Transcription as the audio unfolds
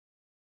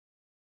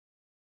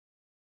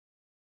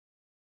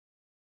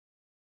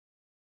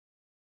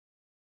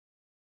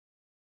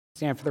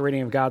Stand for the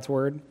reading of God's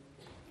Word.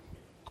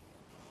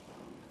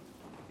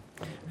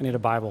 I need a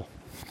Bible.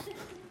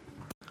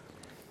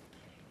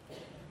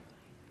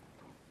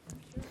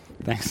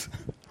 Thanks.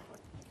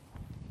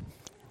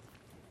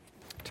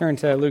 Turn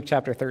to Luke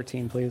chapter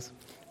 13, please.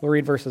 We'll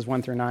read verses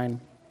 1 through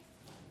 9.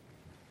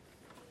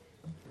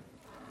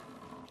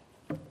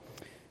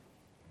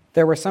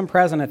 There were some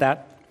present at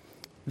that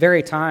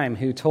very time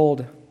who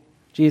told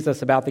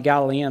Jesus about the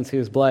Galileans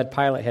whose blood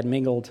Pilate had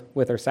mingled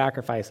with their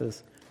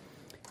sacrifices.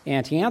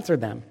 And he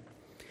answered them,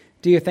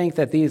 "Do you think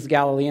that these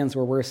Galileans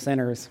were worse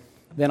sinners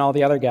than all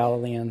the other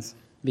Galileans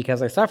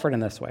because they suffered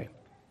in this way?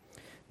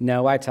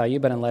 No, I tell you,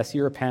 but unless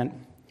you repent,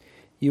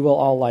 you will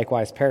all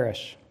likewise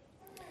perish.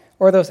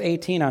 Or those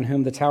 18 on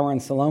whom the tower in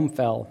Siloam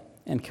fell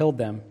and killed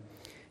them,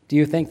 do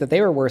you think that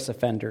they were worse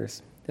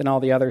offenders than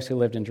all the others who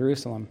lived in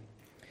Jerusalem?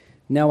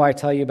 No, I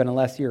tell you, but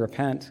unless you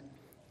repent,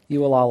 you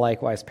will all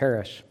likewise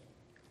perish."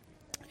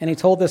 And he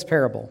told this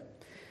parable.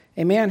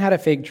 A man had a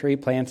fig tree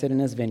planted in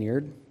his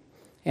vineyard,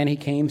 and he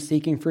came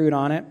seeking fruit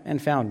on it and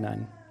found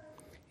none.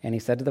 And he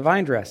said to the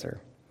vine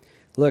dresser,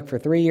 "Look, for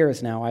 3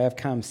 years now I have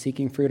come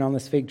seeking fruit on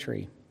this fig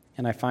tree,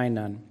 and I find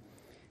none.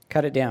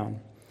 Cut it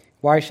down.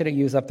 Why should it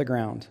use up the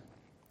ground?"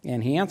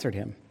 And he answered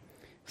him,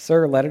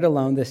 "Sir, let it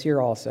alone this year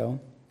also,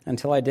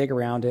 until I dig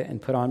around it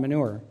and put on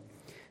manure.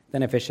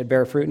 Then if it should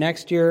bear fruit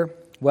next year,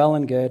 well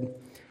and good,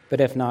 but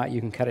if not,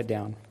 you can cut it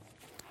down."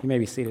 You may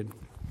be seated.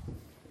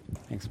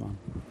 Thanks, Mom.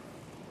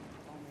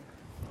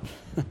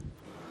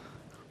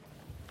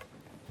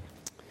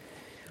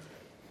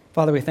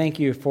 Father, we thank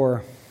you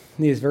for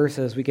these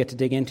verses we get to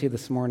dig into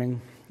this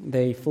morning.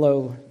 They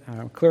flow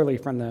clearly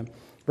from the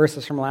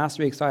verses from last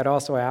week, so I'd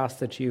also ask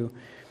that you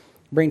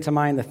bring to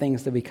mind the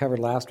things that we covered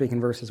last week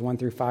in verses 1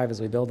 through 5 as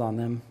we build on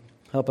them.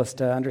 Help us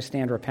to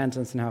understand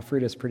repentance and how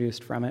fruit is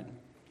produced from it,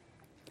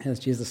 as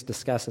Jesus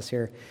discusses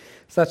here.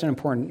 Such an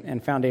important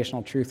and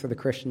foundational truth for the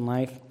Christian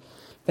life.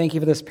 Thank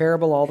you for this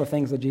parable, all the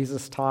things that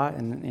Jesus taught,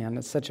 and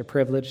it's such a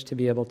privilege to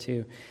be able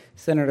to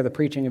sit under the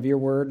preaching of your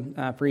word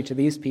for each of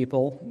these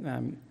people.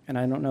 And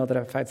I don't know that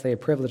if I'd say a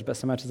privilege, but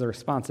so much as a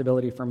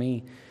responsibility for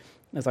me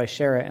as I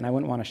share it, and I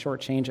wouldn't want to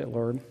shortchange it,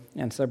 Lord.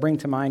 And so bring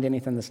to mind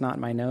anything that's not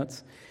in my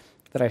notes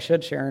that I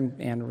should share,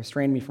 and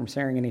restrain me from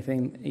sharing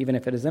anything, even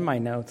if it is in my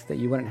notes, that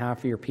you wouldn't have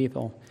for your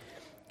people.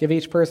 Give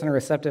each person a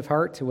receptive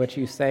heart to what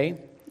you say.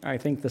 I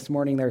think this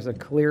morning there's a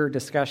clear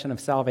discussion of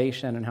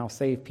salvation and how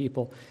saved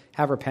people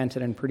have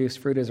repented and produced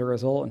fruit as a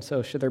result. And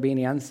so should there be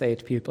any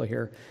unsaved people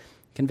here,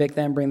 convict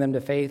them, bring them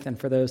to faith. And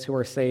for those who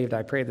are saved,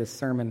 I pray this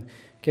sermon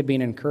could be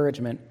an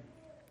encouragement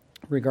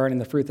regarding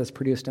the fruit that's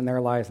produced in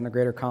their lives and the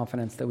greater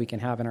confidence that we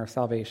can have in our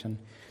salvation.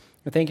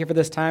 We thank you for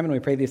this time, and we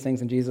pray these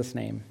things in Jesus'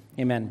 name.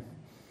 Amen.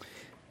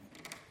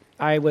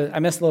 I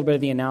missed a little bit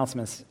of the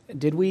announcements.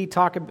 Did we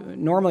talk?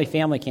 Normally,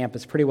 family camp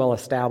is pretty well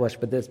established,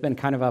 but it's been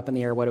kind of up in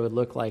the air what it would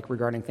look like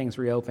regarding things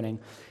reopening.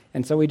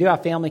 And so we do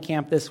have family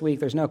camp this week.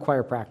 There's no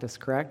choir practice,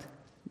 correct?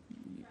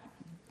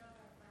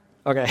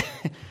 Okay.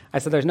 I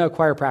said there's no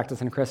choir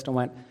practice, and Crystal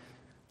went,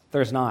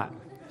 "There's not."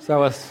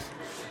 So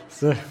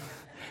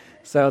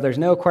there's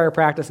no choir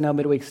practice, no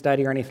midweek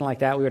study or anything like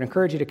that. We would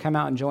encourage you to come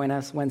out and join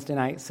us Wednesday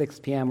night, 6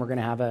 p.m. We're going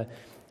to have a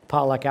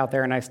potluck out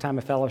there, a nice time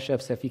of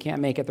fellowship. So if you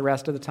can't make it the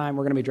rest of the time,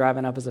 we're going to be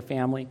driving up as a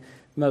family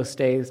most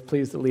days.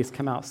 Please at least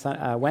come out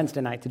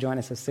Wednesday night to join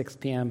us at 6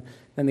 p.m.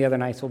 Then the other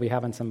nights we'll be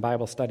having some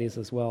Bible studies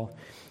as well.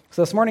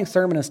 So this morning's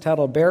sermon is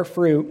titled, "Bear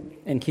Fruit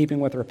in Keeping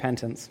with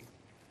Repentance."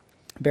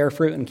 Bear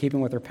fruit in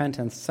keeping with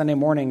repentance. Sunday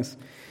mornings,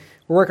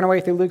 we're working our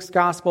way through Luke's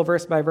gospel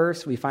verse by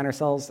verse. We find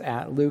ourselves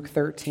at Luke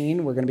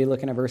 13. We're going to be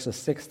looking at verses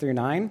 6 through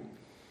 9.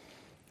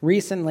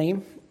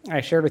 Recently,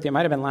 I shared with you, it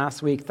might have been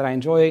last week, that I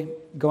enjoy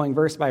going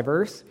verse by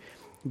verse,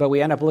 but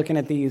we end up looking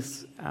at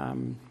these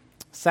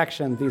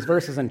sections, these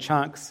verses in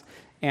chunks,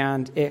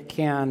 and it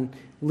can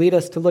lead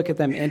us to look at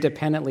them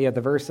independently of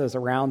the verses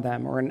around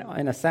them, or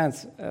in a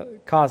sense,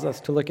 cause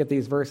us to look at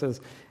these verses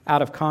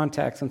out of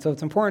context. And so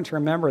it's important to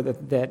remember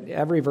that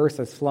every verse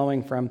is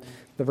flowing from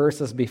the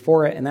verses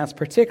before it, and that's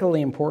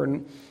particularly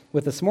important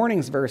with this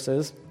morning's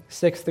verses,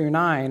 6 through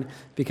 9,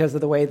 because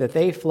of the way that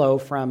they flow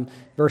from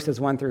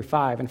verses 1 through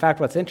 5. In fact,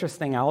 what's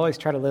interesting, I always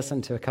try to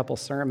listen to a couple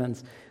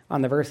sermons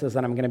on the verses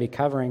that I'm going to be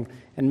covering,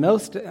 and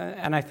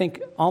I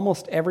think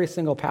almost every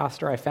single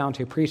pastor I found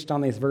who preached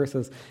on these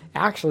verses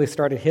actually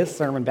started his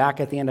sermon back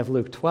at the end of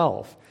Luke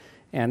 12,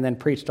 and then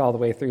preached all the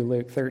way through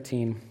Luke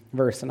 13,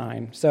 verse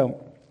 9.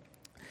 So,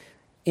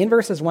 in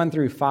verses 1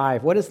 through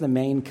 5, what is the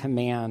main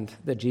command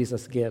that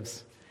Jesus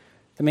gives?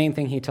 The main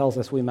thing he tells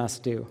us we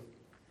must do.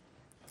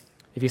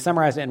 If you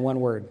summarize it in one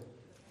word,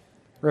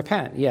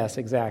 repent. Yes,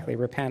 exactly,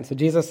 repent. So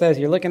Jesus says,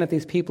 you're looking at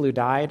these people who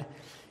died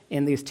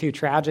in these two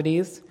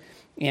tragedies,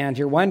 and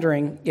you're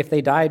wondering if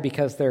they died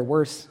because they're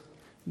worse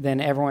than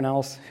everyone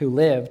else who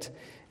lived,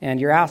 and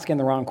you're asking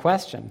the wrong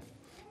question.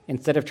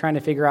 Instead of trying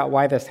to figure out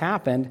why this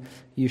happened,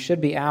 you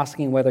should be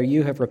asking whether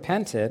you have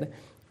repented,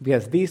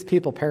 because these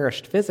people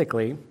perished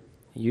physically.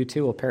 You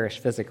too will perish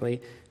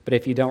physically, but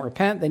if you don't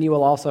repent, then you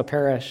will also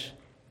perish,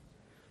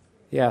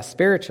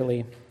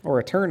 spiritually or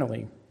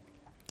eternally.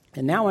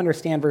 And now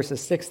understand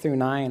verses 6 through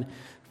 9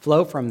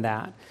 flow from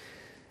that.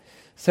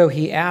 So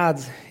he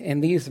adds in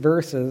these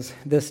verses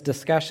this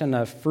discussion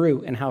of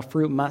fruit and how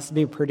fruit must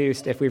be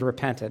produced if we've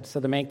repented. So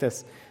to make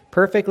this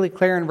perfectly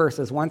clear in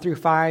verses 1 through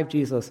 5,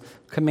 Jesus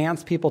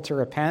commands people to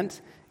repent.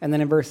 And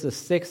then in verses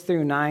 6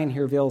 through 9, he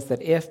reveals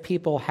that if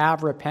people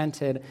have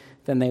repented,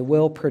 then they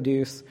will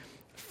produce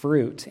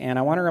fruit. And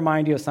I want to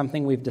remind you of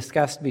something we've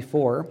discussed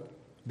before,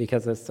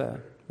 because it's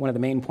one of the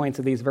main points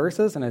of these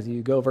verses. And as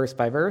you go verse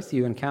by verse,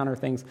 you encounter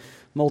things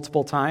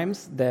multiple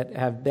times that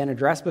have been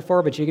addressed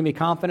before, but you can be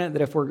confident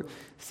that if we're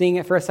seeing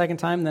it for a second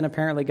time, then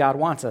apparently God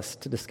wants us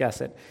to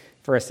discuss it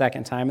for a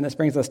second time. And this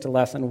brings us to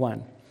lesson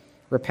 1.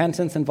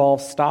 Repentance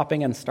involves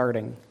stopping and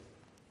starting.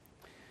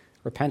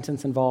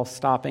 Repentance involves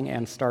stopping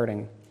and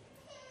starting.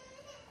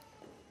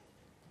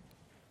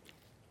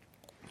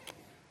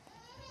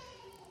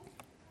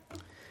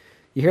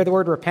 You hear the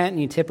word repent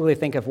and you typically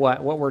think of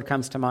what? What word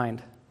comes to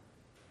mind?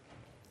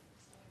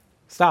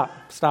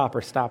 Stop,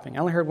 or stopping. I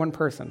only heard one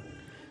person.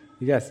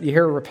 You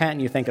hear repent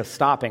and you think of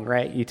stopping,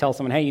 right? You tell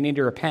someone, hey, you need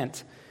to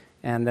repent.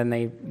 And then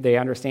they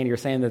understand you're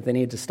saying that they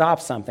need to stop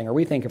something. Or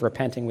we think of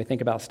repenting, we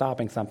think about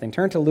stopping something.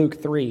 Turn to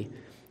Luke 3,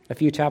 a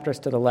few chapters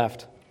to the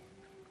left.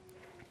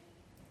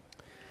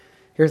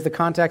 Here's the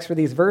context for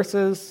these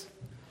verses.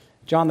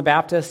 John the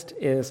Baptist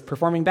is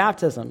performing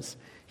baptisms.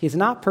 He's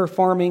not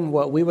performing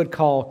what we would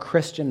call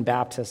Christian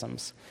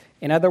baptisms.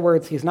 In other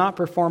words, he's not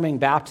performing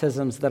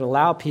baptisms that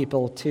allow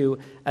people to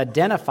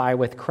identify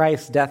with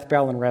Christ's death,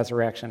 burial, and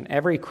resurrection.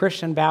 Every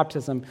Christian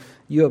baptism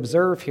you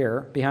observe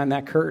here behind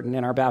that curtain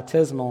in our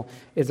baptismal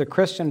is a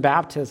Christian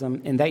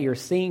baptism in that you're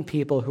seeing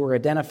people who are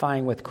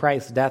identifying with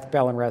Christ's death,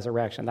 burial, and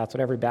resurrection. That's what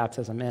every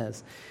baptism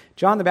is.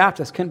 John the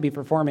Baptist couldn't be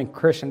performing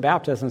Christian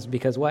baptisms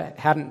because what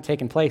hadn't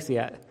taken place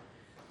yet?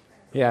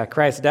 Yeah,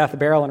 Christ's death,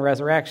 burial, and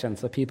resurrection.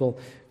 So people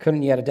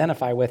couldn't yet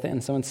identify with it.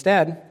 And so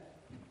instead,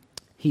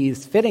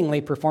 he's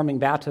fittingly performing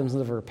baptisms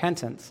of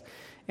repentance.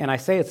 And I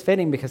say it's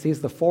fitting because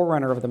he's the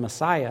forerunner of the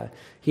Messiah.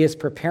 He is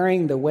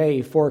preparing the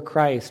way for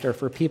Christ, or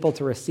for people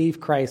to receive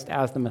Christ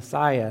as the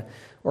Messiah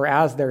or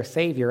as their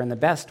Savior. And the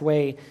best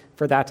way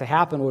for that to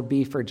happen would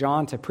be for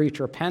John to preach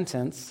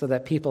repentance so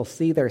that people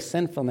see their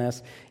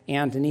sinfulness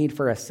and the need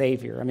for a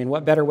Savior. I mean,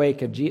 what better way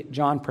could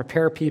John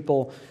prepare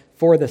people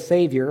for the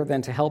Savior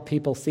than to help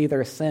people see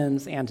their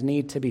sins and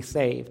need to be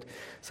saved?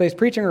 So he's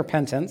preaching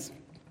repentance.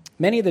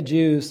 Many of the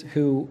Jews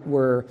who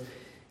were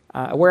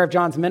aware of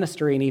John's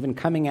ministry and even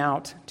coming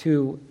out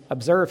to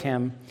observe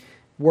him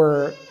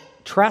were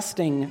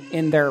trusting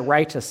in their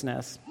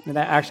righteousness. And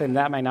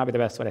that might not be the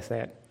best way to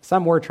say it.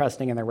 Some were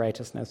trusting in their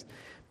righteousness,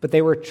 but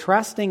they were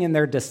trusting in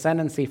their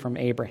descendancy from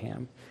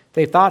Abraham.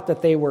 They thought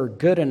that they were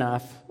good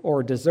enough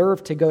or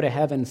deserved to go to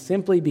heaven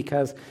simply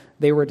because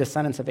they were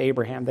descendants of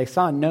Abraham. They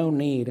saw no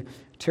need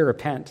to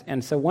repent.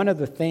 And so one of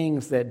the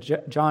things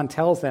that John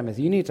tells them is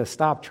you need to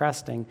stop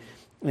trusting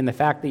in the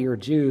fact that you're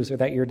Jews or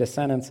that you're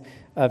descendants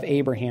of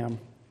Abraham.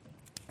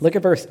 Look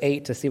at verse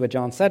 8 to see what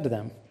John said to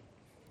them.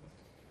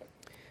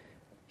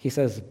 He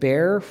says,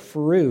 bear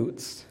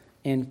fruits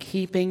in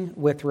keeping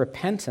with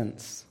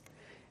repentance,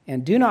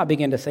 and do not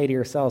begin to say to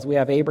yourselves, we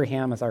have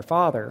Abraham as our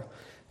father.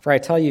 For I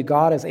tell you,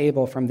 God is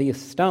able from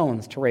these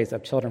stones to raise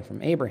up children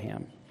from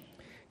Abraham.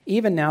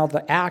 Even now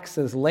the axe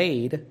is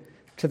laid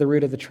to the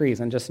root of the trees.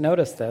 And just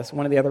notice this.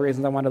 One of the other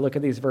reasons I want to look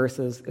at these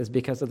verses is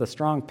because of the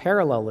strong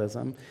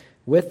parallelism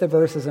with the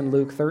verses in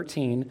Luke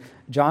 13.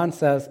 John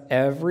says,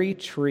 every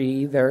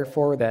tree,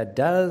 therefore, that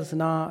does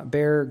not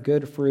bear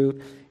good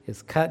fruit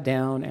is cut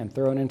down and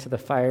thrown into the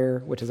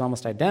fire, which is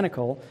almost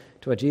identical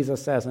to what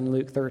Jesus says in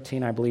Luke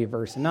 13, I believe,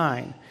 verse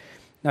 9.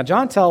 Now,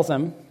 John tells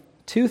them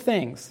two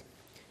things.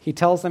 He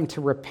tells them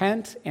to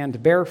repent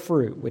and bear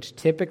fruit, which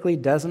typically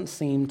doesn't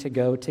seem to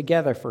go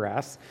together for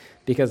us,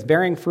 because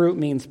bearing fruit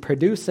means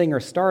producing or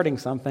starting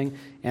something,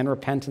 and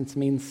repentance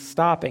means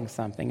stopping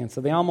something. And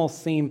so they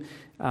almost seem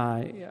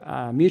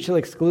mutually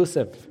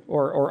exclusive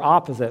or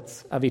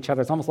opposites of each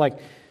other. It's almost like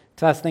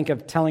to us think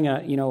of telling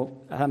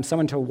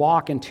someone to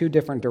walk in two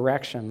different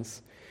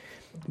directions.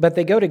 But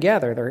they go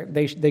together.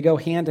 They go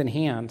hand in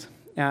hand.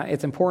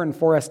 It's important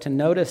for us to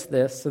notice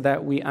this so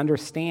that we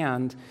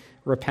understand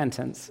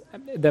repentance.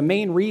 The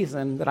main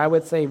reason that I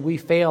would say we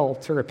fail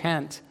to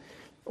repent,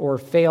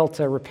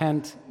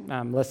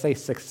 let's say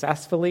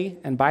successfully,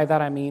 and by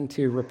that I mean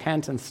to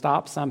repent and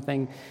stop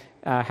something,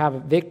 have a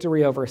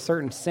victory over a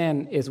certain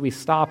sin, is we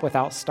stop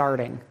without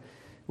starting.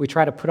 We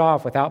try to put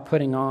off without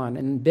putting on.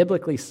 And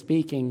biblically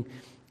speaking,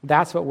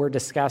 that's what we're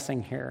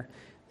discussing here.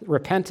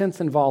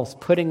 Repentance involves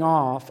putting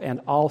off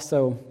and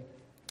also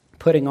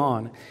putting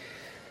on.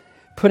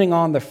 Putting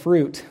on the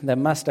fruit that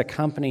must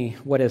accompany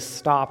what is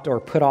stopped or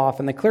put off.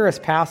 And the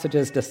clearest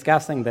passages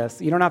discussing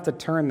this, you don't have to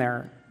turn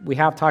there. We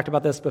have talked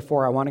about this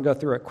before. I want to go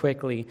through it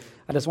quickly.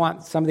 I just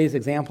want some of these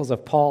examples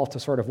of Paul to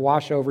sort of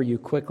wash over you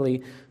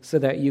quickly so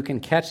that you can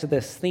catch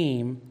this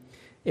theme.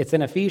 It's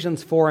in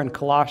Ephesians 4 and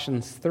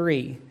Colossians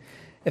 3.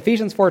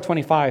 Ephesians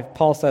 4:25,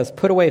 Paul says,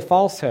 put away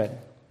falsehood.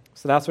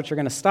 So that's what you're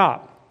going to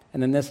stop.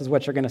 And then this is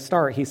what you're going to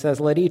start. He says,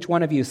 let each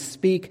one of you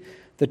speak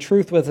the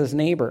truth with his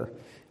neighbor.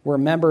 We're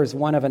members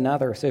one of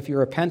another. So if you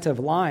repent of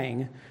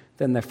lying,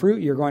 then the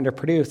fruit you're going to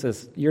produce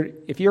is,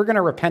 if you're going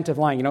to repent of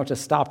lying, you don't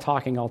just stop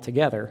talking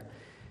altogether,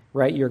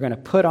 right? You're going to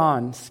put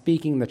on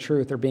speaking the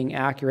truth or being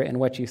accurate in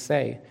what you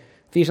say.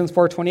 Ephesians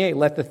 4:28,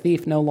 let the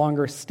thief no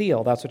longer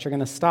steal. That's what you're going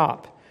to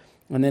stop.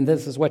 And then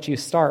this is what you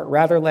start.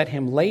 Rather, let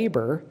him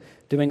labor,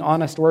 doing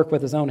honest work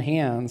with his own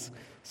hands,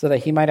 so that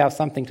he might have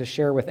something to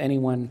share with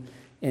anyone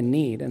in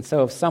need. And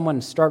so if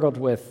someone struggled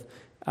with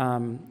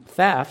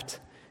theft,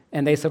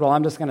 and they said, well,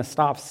 I'm just going to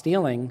stop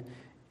stealing,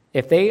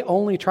 if they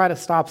only try to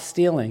stop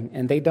stealing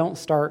and they don't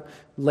start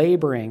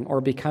laboring or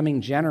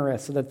becoming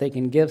generous so that they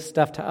can give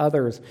stuff to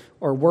others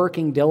or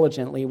working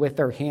diligently with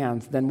their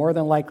hands, then more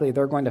than likely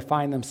they're going to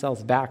find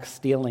themselves back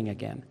stealing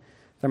again.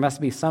 There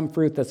must be some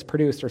fruit that's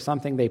produced or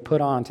something they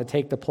put on to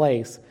take the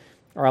place,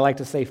 or I like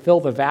to say fill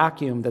the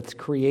vacuum that's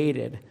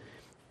created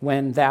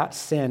when that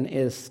sin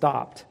is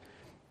stopped.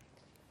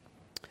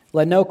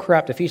 Let no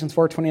corrupt, Ephesians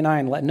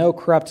 4:29, let no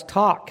corrupt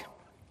talk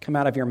come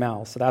out of your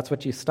mouth. So that's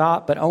what you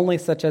stop, but only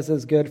such as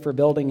is good for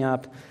building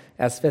up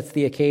as fits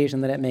the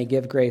occasion, that it may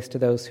give grace to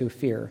those who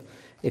fear.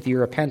 If you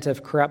repent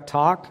of corrupt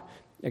talk,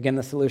 again,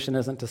 the solution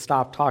isn't to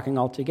stop talking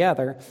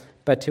altogether,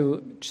 but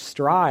to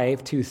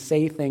strive to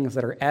say things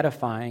that are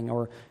edifying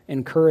or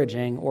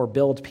encouraging or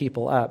build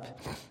people up.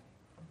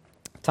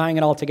 Tying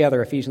it all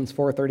together, Ephesians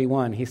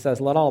 4:31, he says,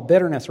 let all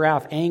bitterness,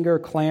 wrath, anger,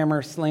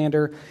 clamor,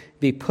 slander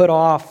be put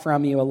off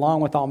from you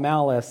along with all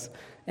malice.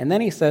 And then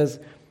he says,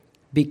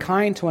 be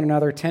kind to one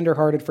another,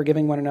 tenderhearted,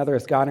 forgiving one another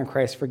as God in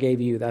Christ forgave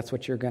you. That's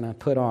what you're going to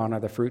put on, or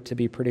the fruit to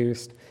be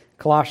produced.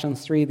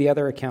 Colossians 3, the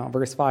other account,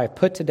 verse 5,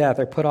 put to death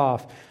or put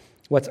off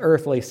what's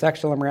earthly,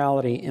 sexual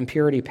immorality,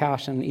 impurity,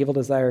 passion, evil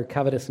desire,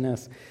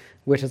 covetousness,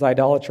 which is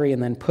idolatry,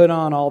 and then put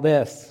on all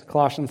this.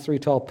 Colossians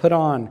 3:12, put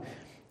on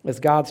as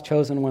God's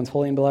chosen ones,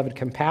 holy and beloved,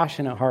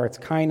 compassionate hearts,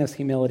 kindness,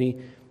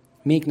 humility,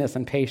 meekness,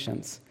 and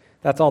patience.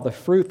 That's all the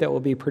fruit that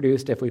will be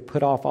produced if we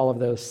put off all of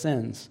those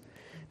sins.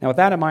 Now, with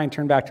that in mind,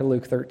 turn back to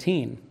Luke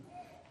 13.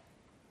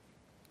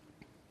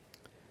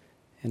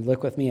 And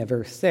look with me at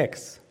verse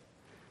 6.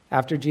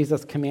 After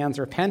Jesus commands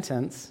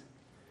repentance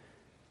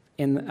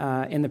in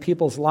the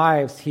people's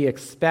lives, he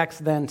expects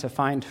then to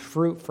find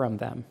fruit from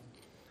them.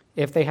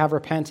 If they have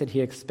repented,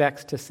 he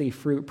expects to see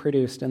fruit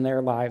produced in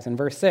their lives. In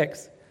verse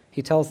 6,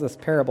 he tells this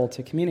parable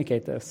to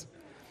communicate this.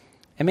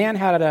 A man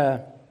had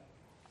a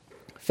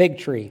fig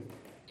tree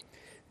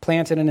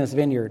planted in his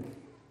vineyard,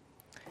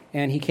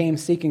 and he came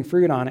seeking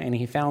fruit on it, and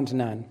he found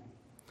none.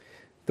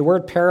 The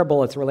word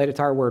parable, it's related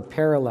to our word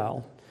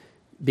parallel,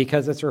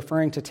 because it's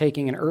referring to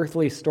taking an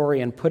earthly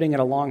story and putting it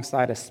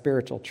alongside a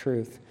spiritual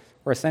truth,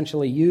 or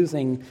essentially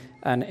using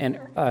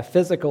a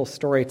physical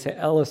story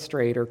to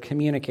illustrate or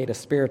communicate a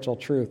spiritual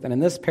truth. And in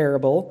this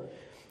parable,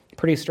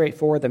 pretty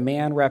straightforward, the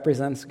man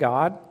represents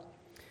God.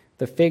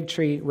 The fig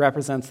tree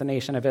represents the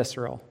nation of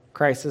Israel.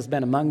 Christ has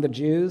been among the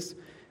Jews.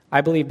 I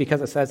believe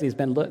because it says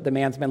the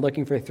man's been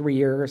looking for 3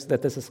 years,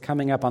 that this is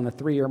coming up on the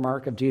 3-year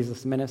mark of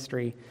Jesus'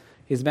 ministry.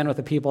 He's been with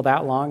the people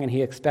that long, and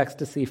he expects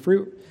to see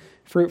fruit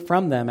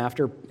from them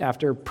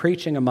after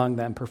preaching among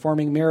them,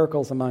 performing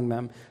miracles among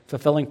them,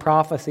 fulfilling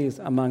prophecies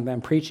among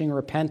them, preaching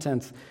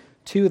repentance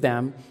to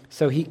them.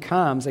 So he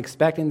comes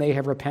expecting they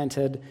have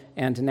repented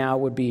and now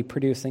would be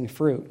producing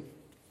fruit.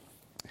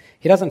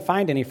 He doesn't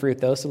find any fruit,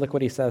 though, so look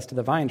what he says to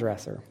the vine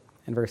dresser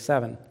in verse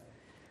 7.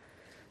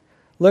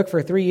 Look,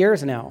 for 3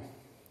 years now,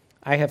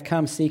 I have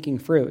come seeking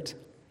fruit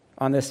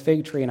on this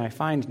fig tree, and I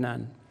find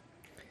none.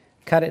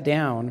 Cut it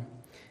down.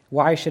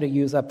 Why should it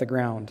use up the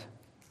ground?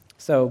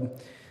 So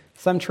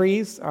some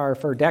trees are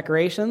for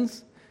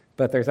decorations,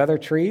 but there's other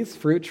trees,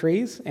 fruit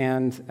trees,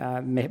 and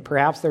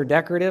perhaps they're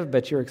decorative,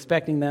 but you're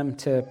expecting them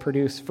to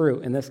produce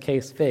fruit, in this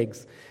case,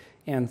 figs.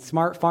 And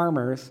smart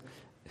farmers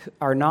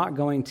are not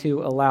going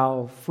to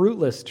allow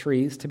fruitless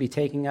trees to be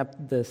taking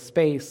up the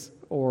space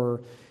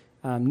or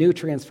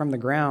nutrients from the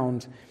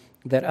ground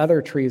that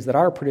other trees that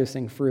are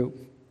producing fruit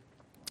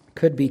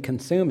could be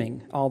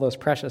consuming, all those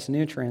precious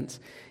nutrients.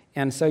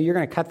 And so you're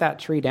going to cut that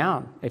tree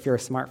down if you're a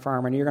smart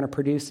farmer, and you're going to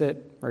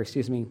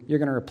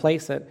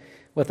replace it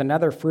with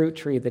another fruit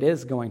tree that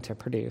is going to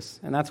produce.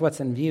 And that's what's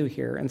in view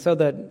here. And so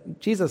the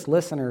Jesus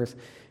listeners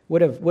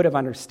would have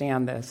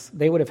understand this.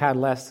 They would have had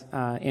less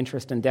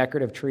interest in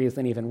decorative trees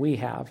than even we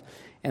have.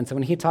 And so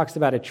when he talks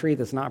about a tree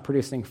that's not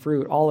producing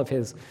fruit, all of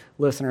his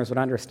listeners would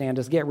understand,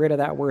 just get rid of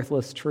that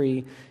worthless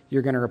tree.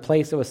 You're going to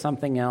replace it with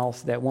something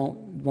else that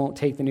won't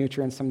take the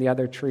nutrients from the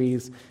other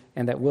trees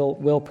and that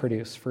will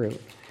produce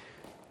fruit.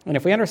 And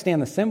if we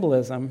understand the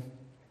symbolism,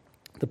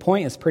 the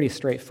point is pretty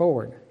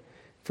straightforward.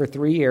 For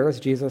 3 years,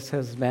 Jesus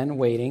has been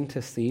waiting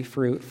to see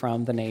fruit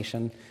from the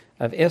nation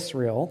of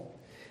Israel.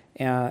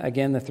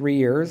 Again, the 3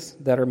 years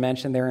that are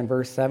mentioned there in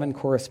verse 7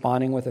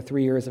 corresponding with the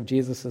 3 years of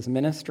Jesus'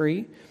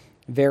 ministry.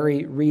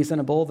 Very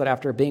reasonable that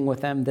after being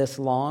with them this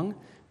long,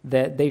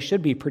 that they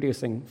should be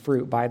producing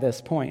fruit by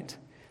this point.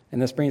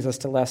 And this brings us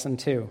to lesson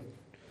 2.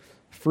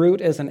 Fruit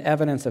is an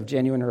evidence of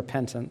genuine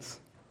repentance.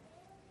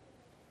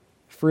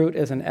 Fruit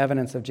is an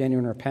evidence of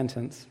genuine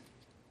repentance.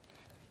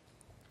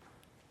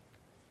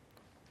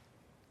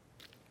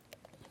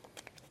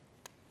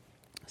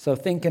 So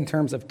think in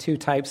terms of 2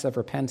 types of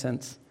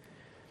repentance.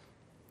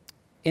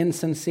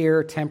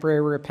 insincere,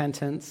 temporary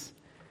repentance,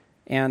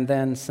 and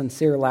then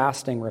sincere,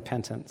 lasting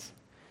repentance.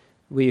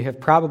 We have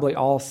probably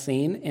all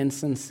seen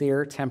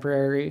insincere,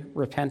 temporary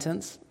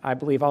repentance. I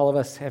believe all of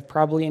us have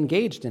probably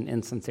engaged in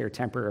insincere,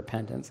 temporary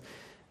repentance.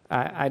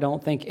 I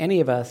don't think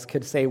any of us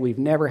could say we've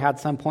never had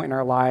some point in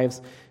our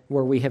lives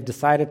where we have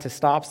decided to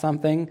stop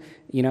something.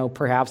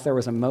 Perhaps there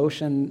was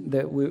emotion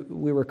that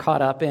we were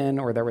caught up in,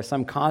 or there was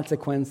some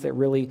consequence that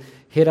really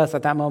hit us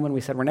at that moment.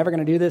 We said, we're never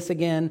going to do this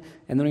again,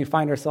 and then we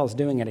find ourselves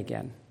doing it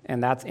again.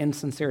 And that's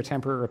insincere,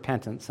 temporary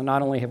repentance. So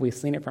not only have we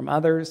seen it from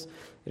others,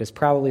 it is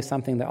probably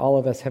something that all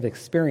of us have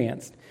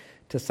experienced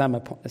to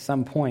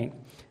some point.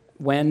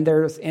 When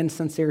there's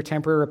insincere,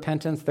 temporary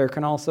repentance, there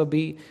can also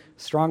be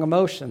strong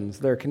emotions.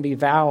 There can be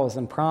vows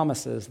and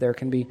promises. There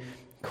can be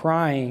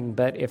crying.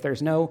 But if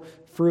there's no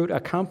fruit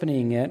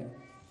accompanying it,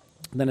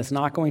 then it's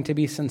not going to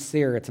be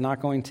sincere. It's not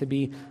going to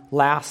be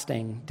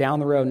lasting. Down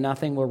the road,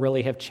 nothing will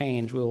really have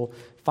changed. We will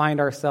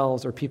find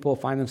ourselves, or people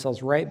will find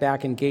themselves right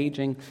back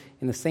engaging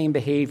in the same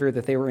behavior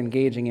that they were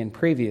engaging in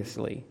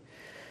previously.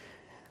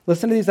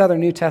 Listen to these other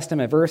New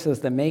Testament verses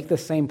that make the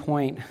same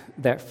point,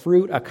 that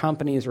fruit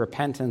accompanies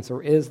repentance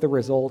or is the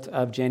result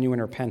of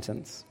genuine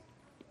repentance.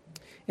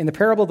 In the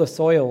parable of the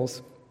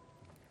soils,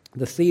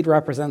 the seed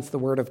represents the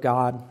Word of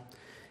God.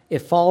 It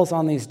falls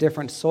on these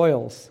different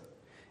soils.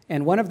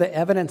 And one of the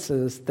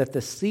evidences that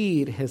the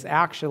seed has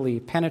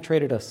actually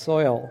penetrated a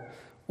soil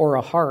or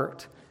a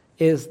heart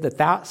is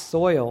that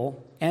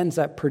soil ends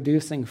up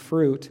producing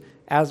fruit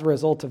as a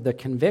result of the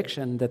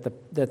conviction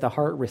that the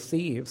heart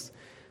receives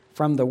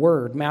from the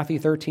Word. Matthew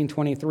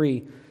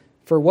 13:23,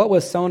 for what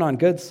was sown on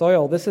good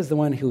soil, this is the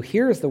one who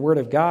hears the Word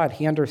of God,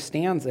 he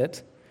understands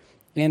it,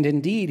 and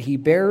indeed he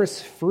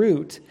bears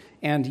fruit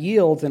and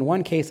yields, in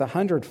one case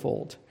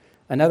 100-fold,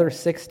 another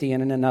 60,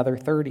 and in another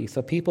 30.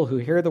 So people who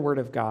hear the Word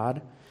of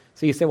God.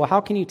 So you say, well,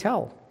 how can you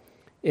tell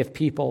if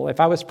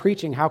I was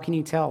preaching, how can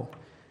you tell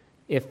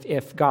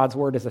if God's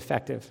Word is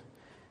effective?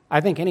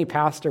 I think any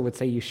pastor would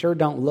say you sure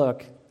don't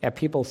look at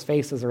people's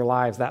faces or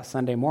lives that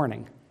Sunday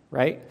morning,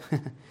 right?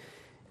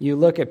 You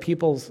look at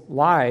people's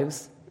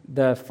lives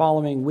the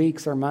following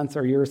weeks or months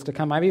or years to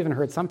come. I've even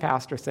heard some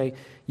pastors say,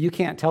 you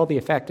can't tell the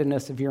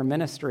effectiveness of your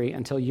ministry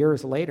until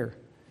years later.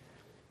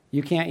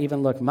 You can't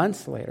even look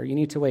months later. You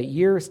need to wait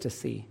years to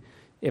see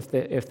if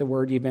the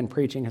word you've been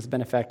preaching has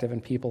been effective in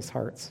people's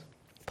hearts.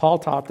 Paul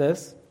taught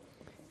this.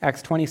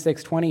 Acts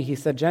 26:20, he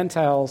said,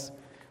 Gentiles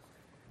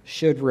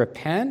should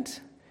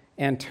repent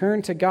and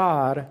turn to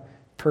God,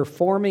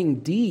 performing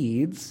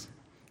deeds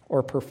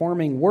or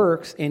performing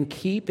works in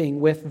keeping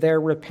with their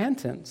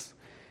repentance.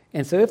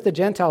 And so if the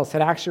Gentiles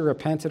had actually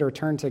repented or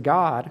turned to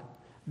God,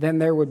 then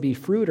there would be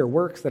fruit or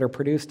works that are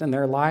produced in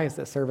their lives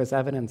that serve as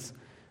evidence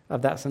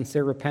of that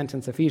sincere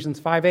repentance.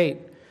 Ephesians 5:8,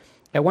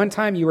 at one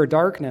time you were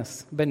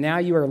darkness, but now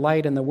you are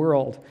light in the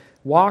world.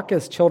 Walk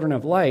as children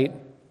of light,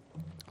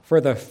 for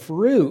the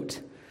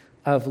fruit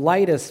of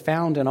light is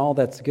found in all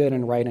that's good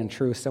and right and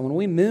true. So when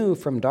we move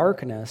from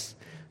darkness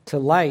to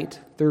light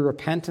through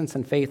repentance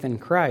and faith in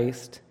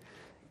Christ,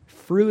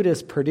 fruit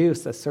is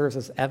produced that serves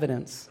as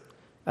evidence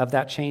of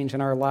that change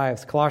in our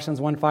lives. Colossians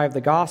 1:5,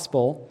 the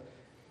gospel,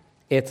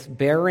 it's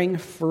bearing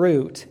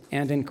fruit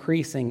and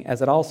increasing,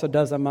 as it also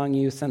does among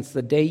you since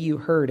the day you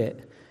heard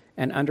it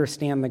and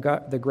understand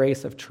the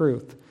grace of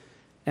truth.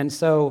 And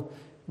so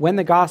when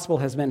the gospel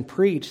has been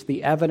preached,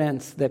 the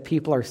evidence that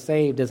people are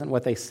saved isn't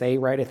what they say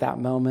right at that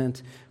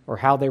moment or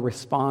how they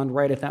respond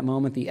right at that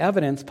moment. The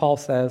evidence, Paul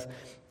says,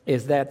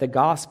 is that the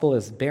gospel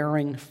is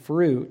bearing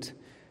fruit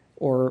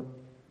or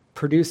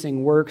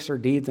producing works or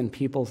deeds in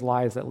people's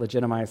lives that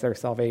legitimize their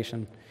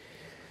salvation.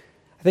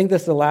 I think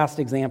this is the last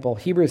example.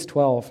 Hebrews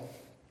 12.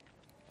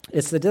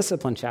 It's the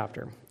discipline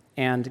chapter.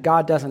 And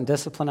God doesn't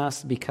discipline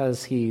us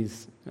because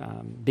he's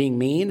being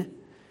mean,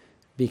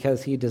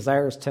 because he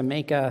desires to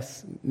make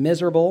us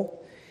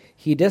miserable.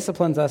 He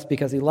disciplines us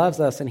because he loves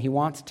us and he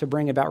wants to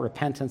bring about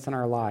repentance in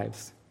our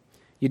lives.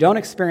 You don't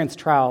experience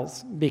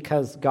trials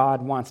because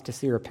God wants to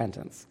see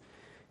repentance.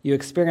 You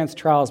experience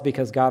trials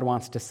because God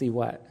wants to see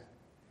what?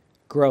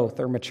 Growth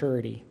or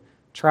maturity.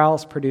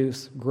 Trials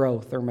produce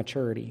growth or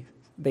maturity.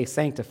 They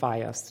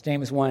sanctify us.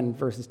 James 1,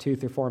 verses 2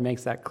 through 4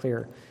 makes that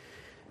clear.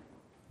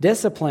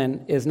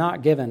 Discipline is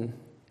not given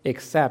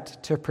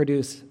except to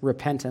produce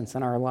repentance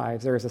in our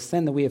lives. There is a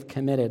sin that we have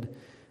committed.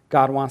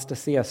 God wants to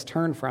see us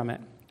turn from it.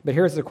 But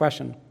here's the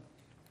question.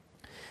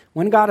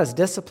 When God has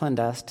disciplined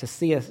us to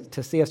see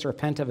us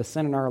repent of a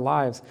sin in our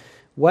lives,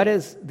 what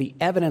is the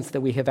evidence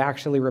that we have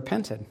actually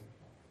repented?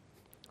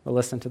 Well,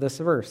 listen to this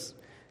verse,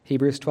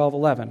 Hebrews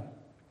 12:11.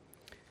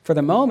 For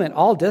the moment,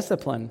 all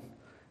discipline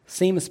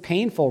seems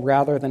painful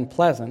rather than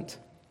pleasant,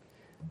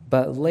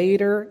 but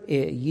later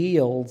it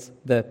yields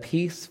the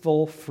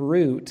peaceful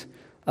fruit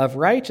of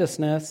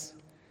righteousness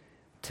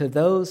to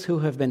those who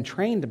have been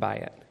trained by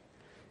it.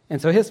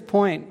 And so his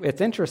point,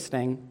 it's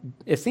interesting,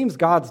 it seems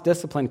God's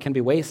discipline can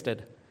be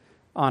wasted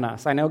on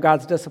us. I know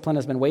God's discipline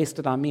has been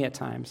wasted on me at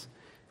times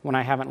when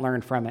I haven't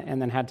learned from it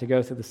and then had to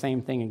go through the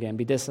same thing again,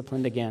 be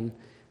disciplined again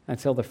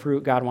until the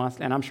fruit God wants.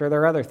 And I'm sure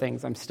there are other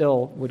things I'm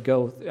still would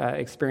go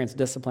experience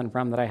discipline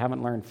from that I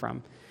haven't learned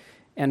from.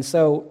 And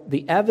so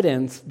the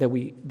evidence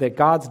that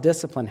God's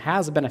discipline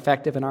has been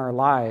effective in our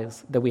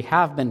lives, that we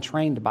have been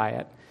trained by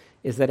it,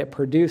 is that it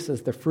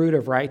produces the fruit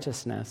of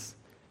righteousness.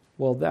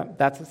 Well,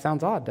 that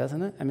sounds odd,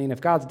 doesn't it? I mean, if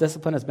God's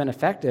discipline has been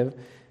effective,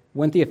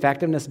 wouldn't the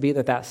effectiveness be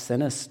that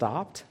sin is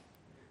stopped?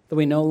 That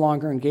we no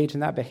longer engage in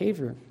that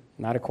behavior?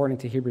 Not according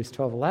to Hebrews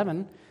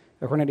 12:11.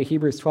 According to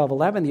Hebrews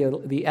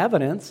 12:11, the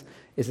evidence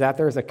is that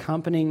there is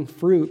accompanying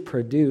fruit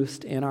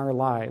produced in our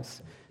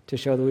lives to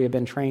show that we have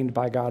been trained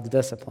by God's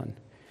discipline.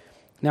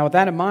 Now, with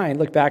that in mind,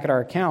 look back at our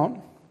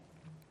account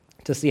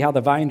to see how the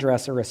vine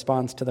dresser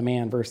responds to the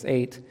man, verse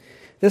 8.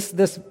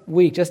 This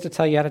week, just to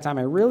tell you ahead of time,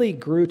 I really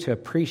grew to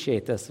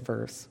appreciate this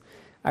verse.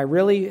 I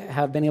really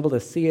have been able to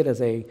see it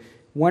as a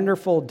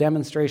wonderful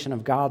demonstration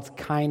of God's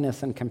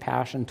kindness and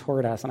compassion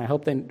toward us. And I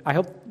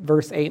hope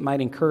verse 8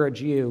 might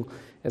encourage you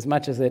as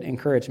much as it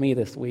encouraged me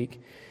this week.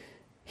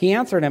 He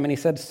answered him and he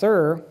said,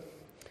 "Sir,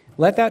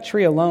 let that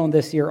tree alone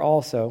this year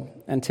also,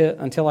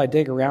 until I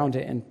dig around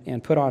it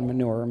and put on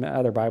manure."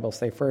 Other Bibles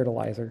say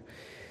fertilizer.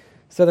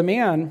 So the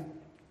man,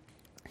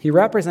 he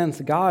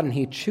represents God, and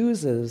he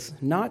chooses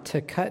not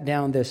to cut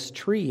down this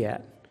tree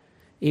yet,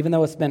 even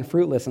though it's been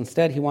fruitless.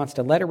 Instead, he wants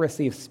to let it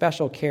receive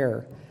special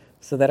care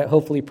so that it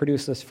hopefully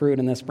produces fruit.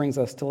 And this brings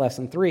us to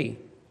lesson 3.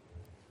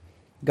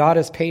 God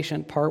is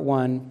patient, part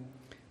 1,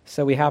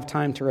 so we have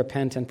time to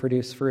repent and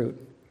produce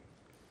fruit.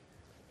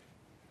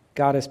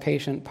 God is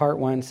patient, part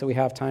 1, so we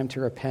have time to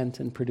repent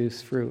and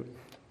produce fruit.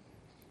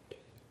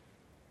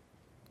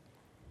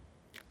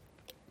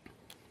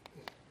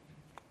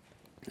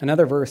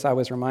 Another verse I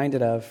was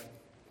reminded of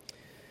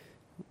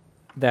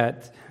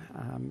that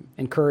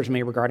encouraged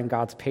me regarding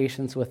God's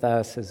patience with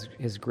us,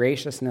 his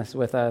graciousness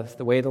with us,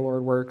 the way the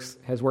Lord works,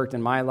 has worked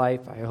in my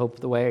life. I hope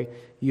the way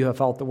you have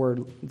felt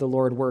the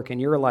Lord work in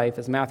your life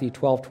is Matthew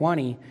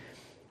 12:20.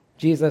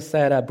 Jesus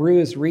said, "A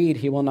bruised reed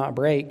he will not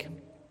break,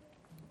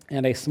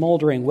 and a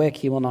smoldering wick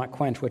he will not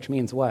quench," which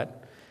means what?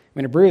 I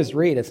mean, a bruised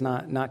reed is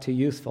not too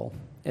useful,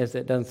 as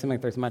it doesn't seem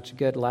like there's much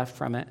good left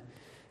from it.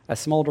 A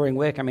smoldering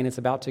wick, I mean, it's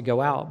about to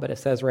go out, but it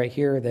says right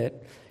here that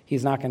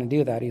he's not going to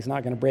do that. He's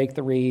not going to break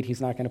the reed.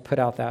 He's not going to put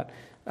out that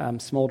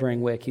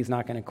smoldering wick. He's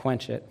not going to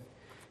quench it.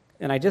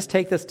 And I just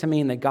take this to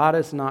mean that God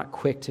is not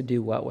quick to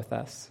do what with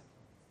us?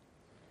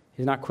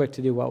 He's not quick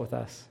to do what with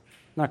us?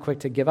 Not quick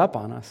to give up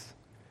on us.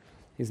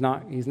 He's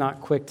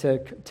not quick to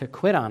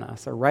quit on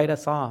us or write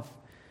us off.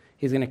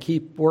 He's going to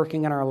keep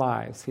working in our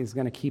lives. He's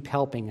going to keep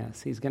helping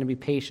us. He's going to be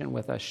patient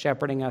with us,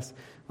 shepherding us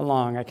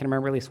along. I can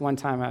remember at least one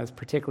time I was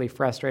particularly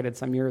frustrated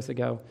some years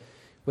ago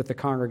with the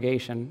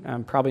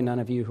congregation. Probably none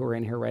of you who are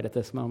in here right at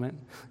this moment.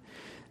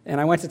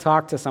 And I went to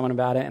talk to someone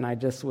about it, and I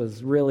just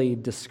was really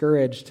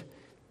discouraged.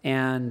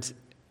 And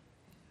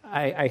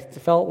I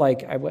felt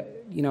like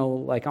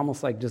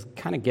almost like just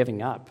kind of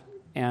giving up.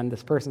 And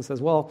this person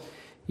says, "Well,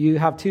 you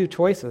have two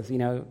choices.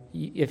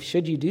 If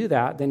should you do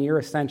that, then you're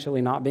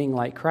essentially not being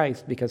like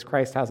Christ, because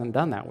Christ hasn't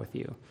done that with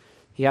you.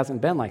 He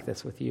hasn't been like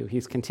this with you.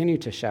 He's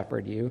continued to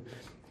shepherd you.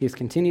 He's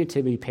continued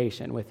to be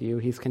patient with you.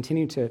 He's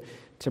continued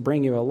to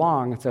bring you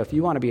along. So if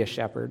you want to be a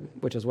shepherd,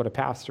 which is what a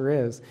pastor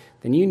is,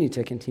 then you need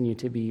to continue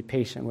to be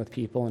patient with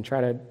people and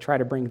try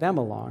to bring them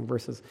along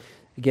versus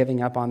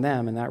giving up on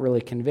them." And that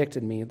really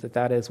convicted me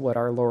that is what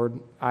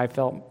I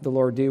felt the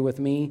Lord do with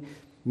me.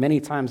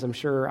 Many times I'm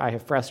sure I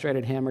have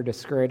frustrated him or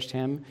discouraged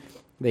him,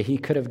 that he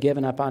could have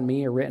given up on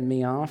me or written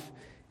me off.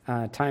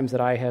 Times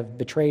that I have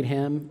betrayed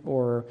him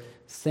or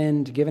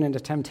sinned, given into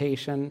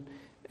temptation,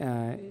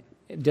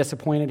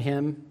 disappointed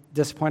him,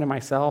 disappointed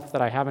myself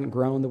that I haven't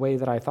grown the way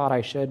that I thought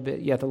I should,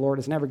 but yet the Lord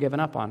has never given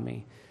up on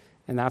me.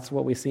 And that's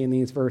what we see in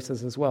these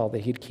verses as well, that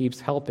he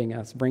keeps helping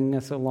us, bringing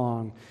us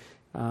along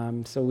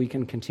so we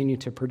can continue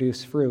to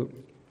produce fruit.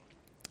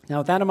 Now,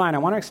 with that in mind, I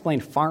want to explain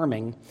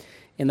farming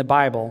in the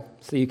Bible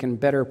so you can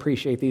better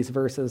appreciate these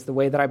verses the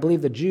way that I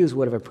believe the Jews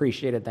would have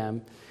appreciated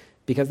them,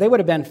 because they would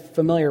have been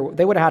familiar,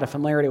 they would have had a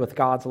familiarity with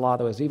God's law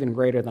that was even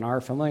greater than our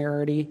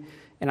familiarity.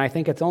 And I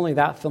think it's only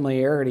that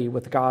familiarity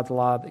with God's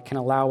law that can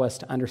allow us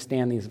to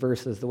understand these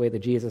verses the way that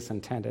Jesus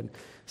intended.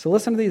 So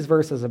listen to these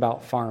verses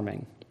about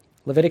farming.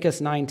 Leviticus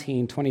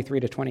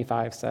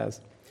 19:23-25 says,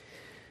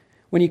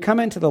 "When you come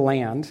into the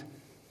land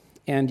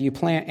and you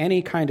plant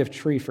any kind of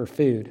tree for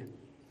food,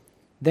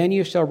 then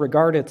you shall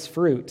regard its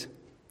fruit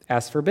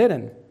as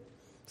forbidden."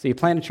 So you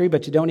plant a tree,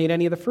 but you don't eat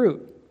any of the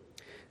fruit.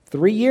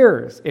 3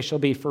 years it shall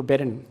be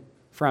forbidden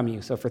from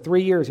you. So for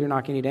 3 years, you're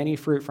not going to eat any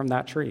fruit from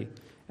that tree.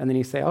 And then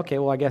you say, okay,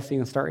 well, I guess you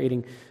can start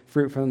eating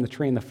fruit from the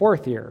tree in the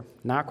 4th year.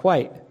 Not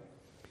quite.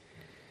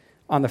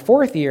 "On the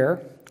 4th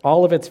year,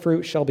 all of its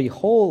fruit shall be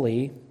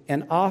holy,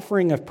 an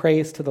offering of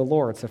praise to the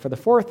Lord." So for the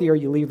 4th year,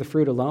 you leave the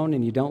fruit alone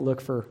and you don't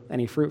look for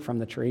any fruit from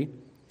the tree.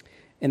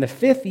 "In the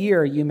 5th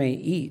year, you may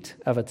eat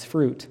of its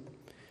fruit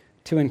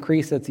to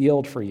increase its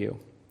yield for you.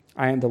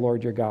 I am the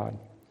Lord your God."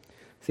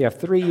 So you have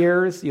 3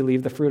 years, you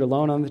leave the fruit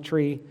alone on the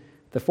tree.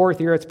 The 4th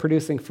year, it's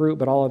producing fruit,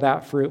 but all of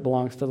that fruit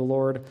belongs to the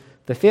Lord.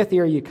 The 5th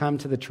year you come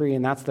to the tree,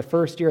 and that's the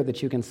first year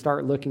that you can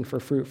start looking for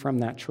fruit from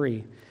that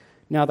tree.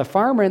 Now, the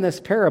farmer in this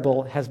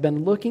parable has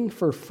been looking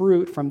for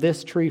fruit from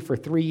this tree for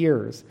 3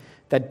 years.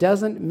 That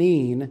doesn't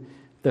mean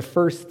the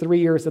first 3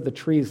 years of the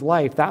tree's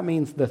life. That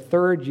means the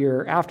 3rd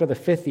year after the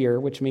 5th year,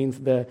 which means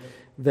the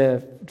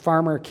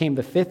farmer came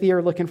the 5th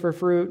year looking for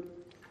fruit.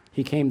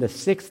 He came the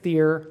 6th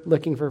year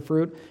looking for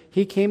fruit.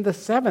 He came the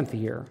 7th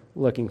year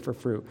looking for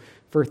fruit.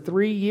 For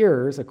 3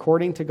 years,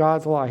 according to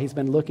God's law, he's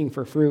been looking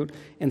for fruit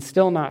and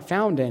still not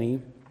found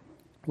any,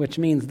 which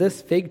means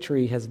this fig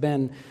tree has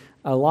been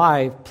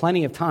alive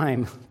plenty of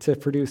time to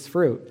produce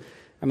fruit.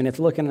 I mean, it's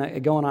looking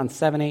at going on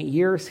 7-8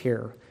 years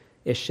here.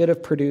 It should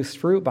have produced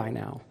fruit by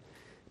now.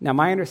 Now,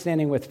 my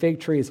understanding with fig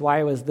trees, why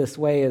it was this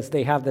way, is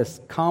they have this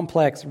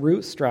complex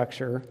root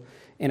structure,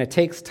 and it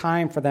takes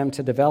time for them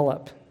to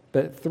develop.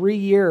 But 3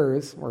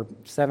 years, or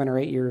 7 or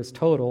 8 years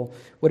total,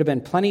 would have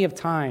been plenty of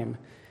time,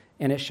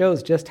 and it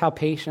shows just how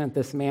patient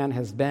this man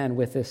has been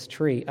with this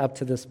tree up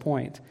to this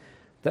point.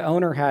 The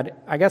owner had,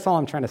 I guess all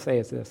I'm trying to say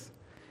is this,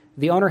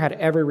 the owner had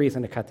every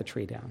reason to cut the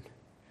tree down.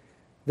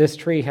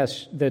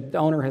 The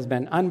owner has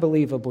been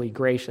unbelievably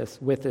gracious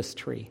with this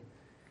tree.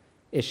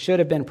 It should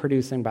have been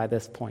producing by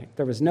this point.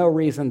 There was no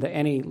reason that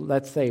any,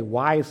 let's say,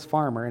 wise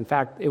farmer, in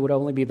fact, it would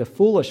only be the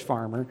foolish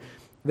farmer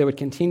that would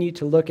continue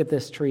to look at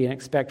this tree and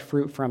expect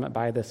fruit from it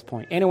by this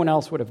point. Anyone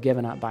else would have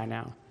given up by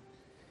now.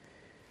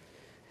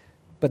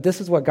 But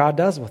this is what God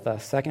does with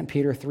us, 2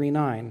 Peter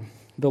 3:9.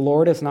 The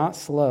Lord is not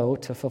slow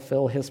to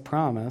fulfill his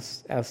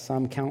promise, as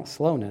some count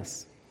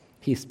slowness.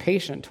 He's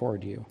patient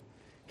toward you.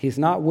 He's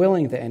not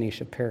willing that any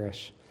should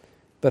perish,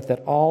 but that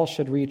all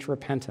should reach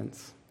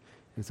repentance.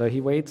 And so he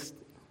waits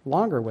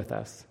longer with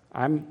us.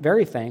 I'm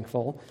very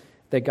thankful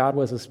that God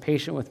was as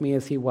patient with me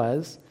as he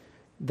was,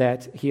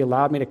 that he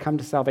allowed me to come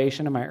to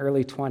salvation in my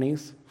early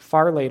 20s,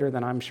 far later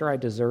than I'm sure I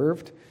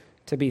deserved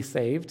to be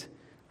saved.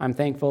 I'm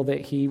thankful that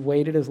he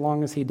waited as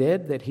long as he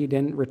did, that he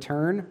didn't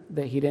return,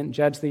 that he didn't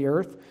judge the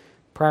earth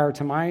prior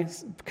to my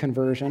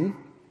conversion.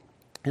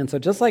 And so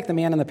just like the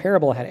man in the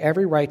parable had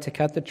every right to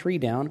cut the tree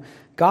down,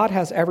 God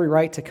has every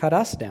right to cut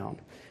us down.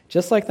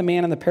 Just like the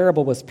man in the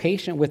parable was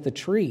patient with the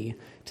tree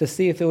to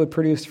see if it would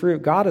produce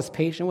fruit, God is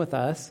patient with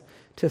us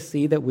to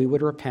see that we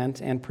would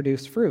repent and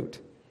produce fruit.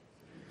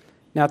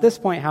 Now, at this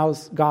point,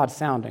 how's God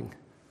sounding?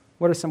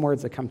 What are some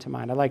words that come to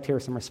mind? I'd like to hear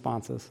some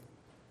responses.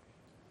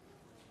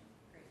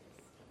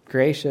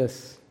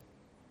 Gracious.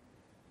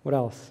 What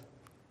else?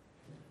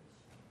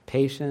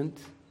 Patient,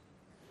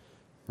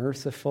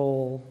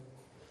 merciful,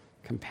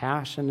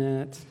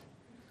 compassionate,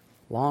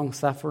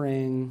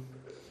 long-suffering,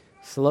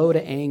 slow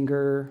to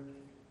anger.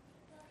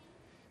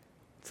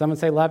 Someone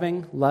say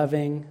loving?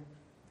 Loving.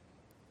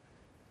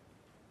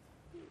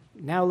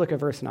 Now look at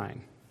verse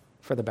 9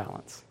 for the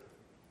balance.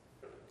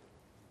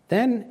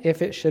 Then,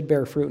 if it should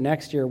bear fruit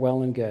next year,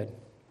 well and good.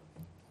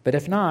 But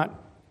if not,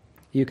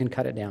 you can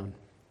cut it down.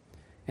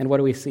 And what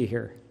do we see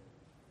here?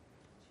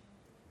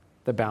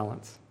 The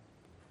balance.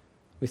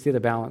 We see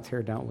the balance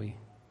here, don't we?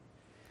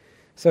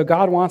 So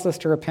God wants us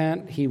to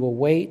repent. He will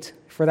wait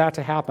for that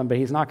to happen, but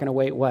he's not going to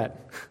wait what?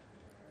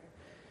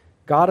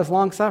 God is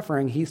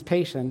long-suffering. He's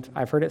patient.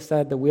 I've heard it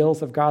said the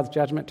wheels of God's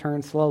judgment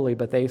turn slowly,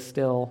 but they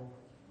still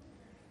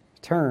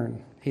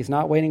turn. He's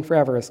not waiting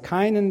forever. As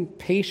kind and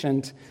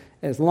patient,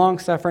 as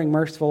long-suffering,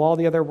 merciful, all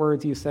the other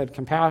words you said,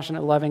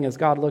 compassionate, loving, as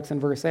God looks in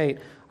verse 8,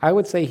 I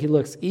would say he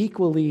looks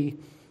equally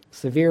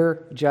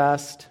severe,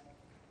 just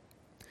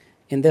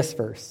in this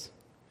verse.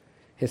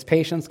 His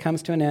patience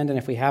comes to an end, and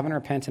if we haven't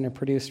repented and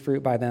produced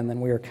fruit by then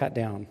we are cut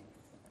down.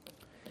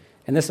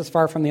 And this is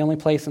far from the only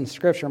place in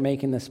Scripture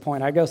making this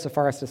point. I go so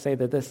far as to say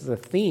that this is a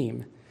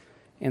theme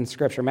in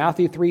Scripture.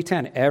 Matthew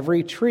 3:10,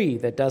 every tree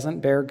that doesn't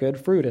bear good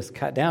fruit is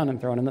cut down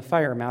and thrown in the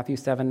fire. Matthew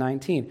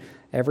 7:19,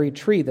 every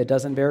tree that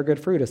doesn't bear good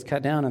fruit is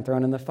cut down and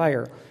thrown in the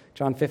fire.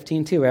 John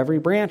 15:2, every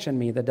branch in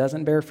me that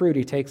doesn't bear fruit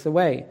he takes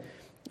away.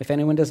 If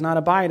anyone does not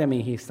abide in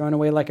me, he's thrown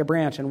away like a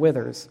branch and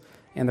withers,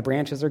 and the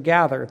branches are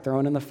gathered,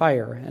 thrown in the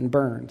fire, and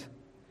burned.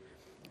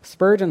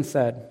 Spurgeon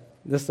said,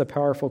 this is a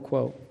powerful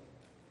quote,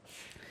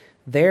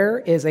 there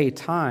is a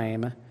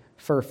time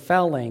for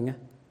felling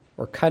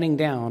or cutting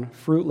down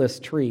fruitless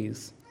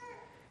trees,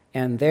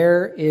 and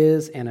there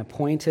is an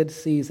appointed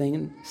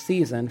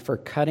season for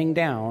cutting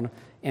down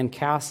and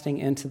casting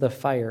into the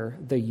fire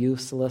the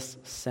useless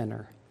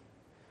sinner.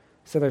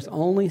 So there's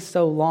only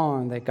so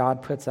long that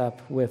God puts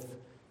up with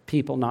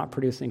people not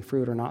producing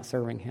fruit or not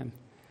serving him.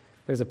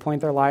 There's a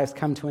point their lives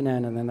come to an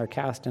end, and then they're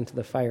cast into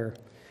the fire.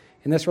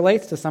 And this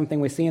relates to something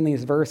we see in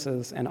these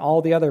verses and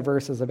all the other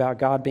verses about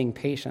God being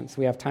patient, so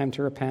we have time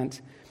to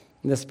repent.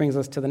 And this brings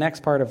us to the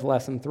next part of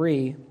lesson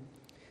 3.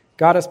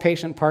 God is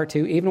patient, part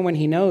 2, even when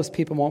he knows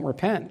people won't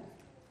repent.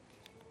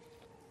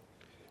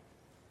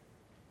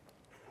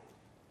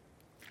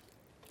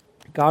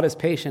 God is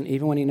patient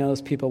even when he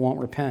knows people won't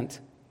repent.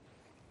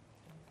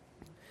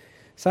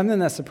 Something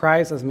that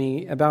surprises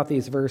me about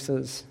these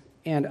verses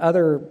and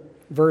other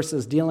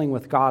verses dealing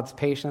with God's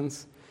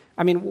patience,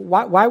 I mean,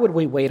 why would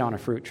we wait on a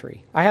fruit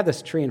tree? I had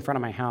this tree in front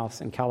of my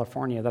house in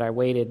California that I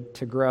waited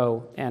to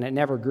grow, and it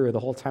never grew the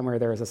whole time we were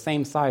there. It was the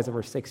same size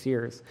over 6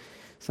 years.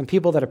 Some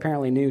people that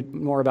apparently knew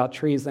more about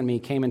trees than me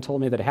came and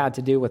told me that it had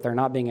to do with there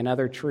not being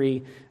another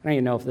tree. I don't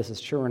even know if this is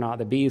true or not.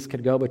 The bees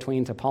could go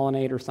between to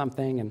pollinate or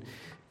something.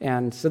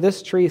 And so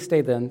this tree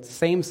stayed the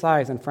same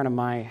size in front of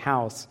my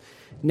house,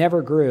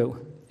 never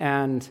grew.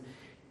 And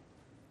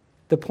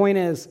the point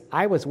is,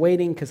 I was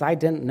waiting because I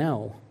didn't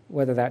know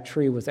whether that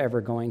tree was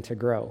ever going to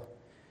grow.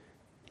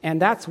 And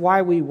that's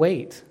why we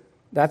wait.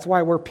 That's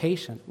why we're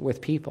patient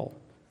with people.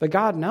 But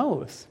God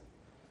knows.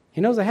 He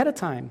knows ahead of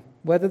time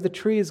whether the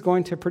tree is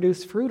going to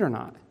produce fruit or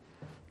not.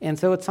 And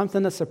so it's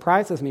something that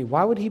surprises me.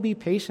 Why would he be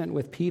patient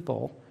with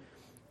people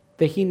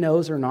that he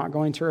knows are not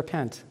going to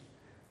repent,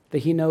 that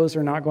he knows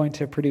are not going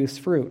to produce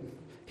fruit?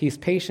 He's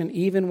patient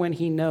even when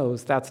he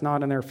knows that's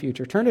not in their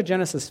future. Turn to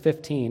Genesis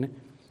 15.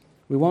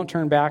 We won't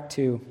turn back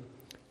to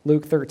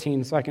Luke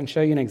 13, so I can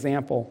show you an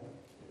example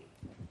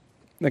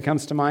that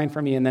comes to mind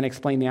for me and then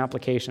explain the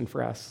application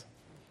for us.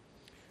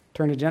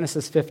 Turn to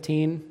Genesis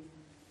 15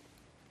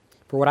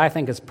 for what I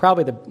think is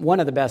probably one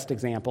of the best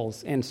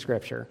examples in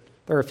Scripture.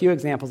 There are a few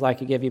examples I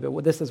could give you,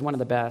 but this is one of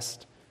the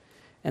best.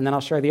 And then I'll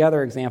share the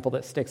other example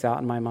that sticks out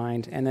in my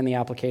mind, and then the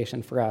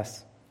application for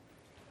us.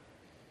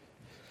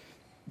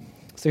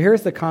 So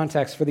here's the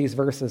context for these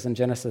verses in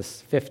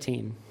Genesis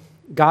 15.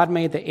 God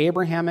made the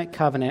Abrahamic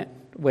covenant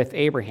with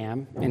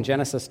Abraham in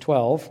Genesis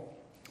 12,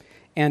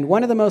 and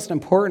one of the most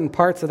important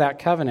parts of that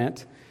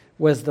covenant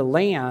was the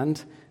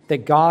land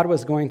that God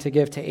was going to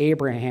give to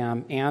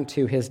Abraham and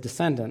to his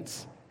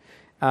descendants.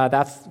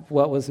 That's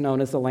what was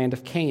known as the land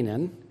of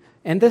Canaan.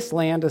 And this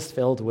land is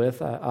filled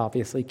with,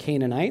 obviously,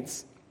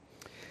 Canaanites.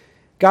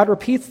 God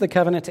repeats the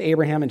covenant to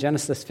Abraham in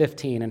Genesis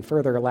 15 and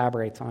further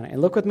elaborates on it.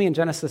 And look with me in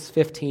Genesis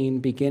 15,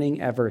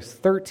 beginning at verse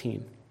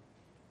 13.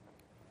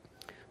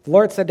 The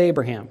Lord said to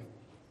Abraham,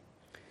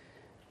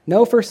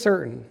 "Know for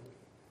certain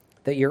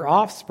that your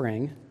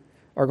offspring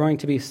are going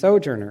to be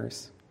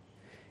sojourners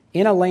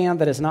in a land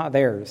that is not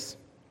theirs,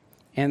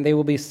 and they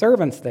will be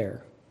servants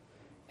there,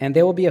 and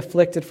they will be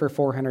afflicted for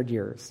 400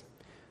 years.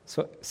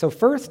 So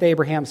first,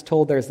 Abraham's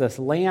told there's this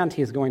land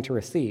he's going to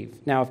receive.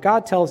 Now, if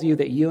God tells you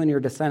that you and your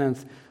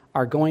descendants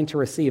are going to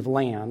receive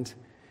land,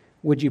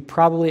 would you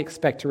probably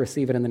expect to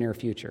receive it in the near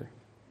future?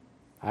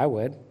 I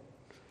would.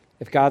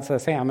 If God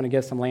says, hey, I'm going to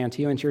give some land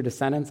to you and to your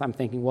descendants, I'm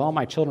thinking, well,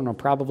 my children will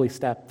probably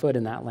step foot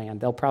in that land.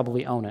 They'll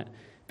probably own it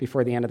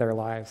before the end of their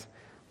lives.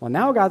 Well,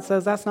 now God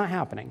says that's not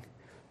happening.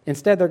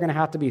 Instead, they're going to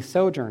have to be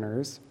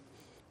sojourners,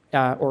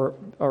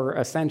 or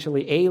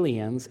essentially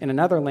aliens in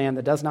another land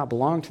that does not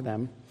belong to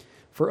them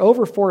for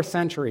over 4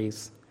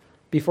 centuries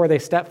before they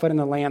step foot in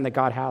the land that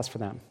God has for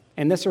them.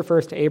 And this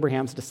refers to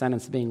Abraham's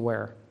descendants being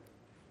where?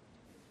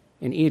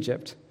 In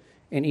Egypt.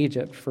 In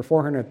Egypt for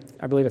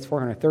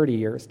 430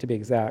 years to be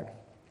exact.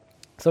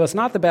 So it's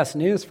not the best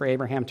news for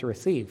Abraham to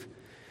receive.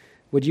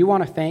 Would you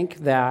want to think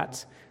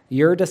that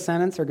your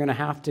descendants are going to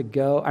have to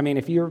go? I mean,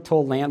 if you're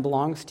told land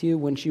belongs to you,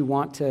 wouldn't you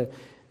want to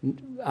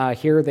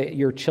hear that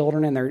your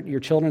children and your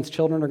children's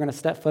children are going to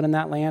step foot in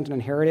that land and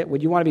inherit it?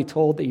 Would you want to be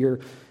told that your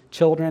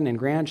children and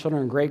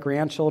grandchildren and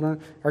great-grandchildren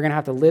are going to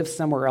have to live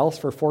somewhere else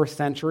for 4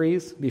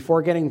 centuries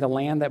before getting the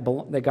land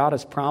that God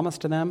has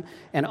promised to them?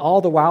 And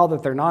all the while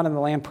that they're not in the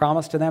land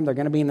promised to them, they're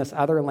going to be in this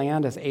other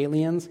land as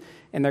aliens,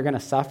 and they're going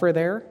to suffer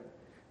there,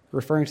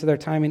 referring to their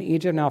time in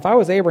Egypt. Now, if I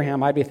was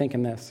Abraham, I'd be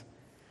thinking this.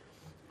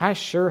 I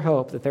sure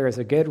hope that there is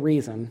a good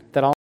reason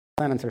that all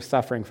my descendants are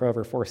suffering for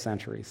over 4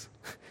 centuries.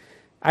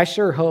 I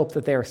sure hope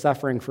that they are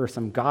suffering for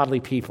some godly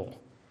people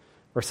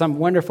or some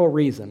wonderful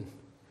reason.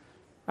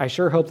 I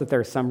sure hope that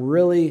there's some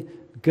really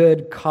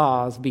good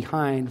cause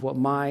behind what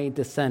my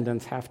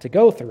descendants have to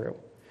go through.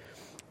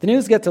 The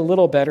news gets a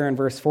little better in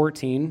verse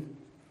 14.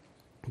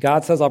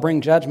 God says, I'll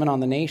bring judgment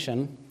on the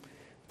nation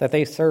that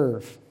they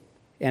serve,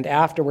 and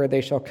afterward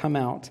they shall come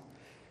out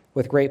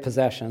with great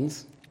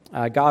possessions.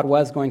 God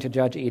was going to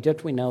judge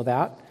Egypt. We know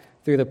that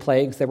through the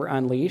plagues that were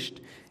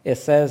unleashed. It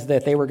says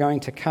that they were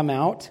going to come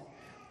out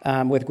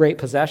with great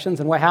possessions.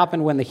 And what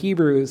happened when the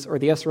Hebrews or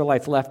the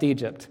Israelites left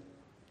Egypt?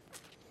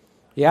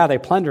 Yeah, they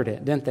plundered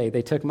it, didn't they?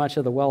 They took much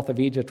of the wealth of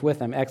Egypt with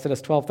them. Exodus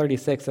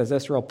 12:36 says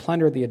Israel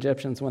plundered the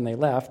Egyptians when they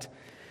left.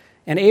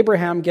 And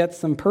Abraham gets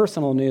some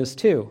personal news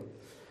too.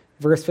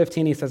 Verse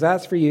 15, he says,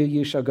 as for you,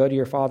 you shall go to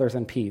your fathers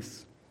in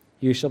peace.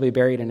 You shall be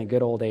buried in a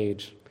good old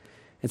age.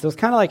 And so it's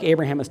kind of like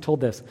Abraham has told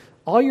this.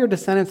 All your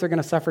descendants are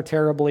going to suffer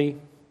terribly,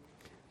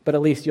 but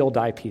at least you'll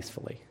die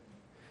peacefully.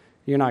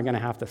 You're not going to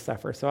have to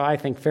suffer. So I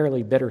think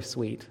fairly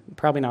bittersweet.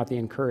 Probably not the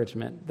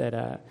encouragement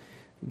that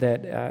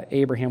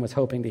Abraham was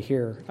hoping to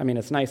hear. I mean,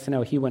 it's nice to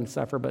know he wouldn't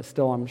suffer, but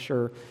still I'm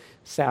sure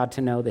sad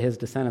to know that his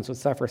descendants would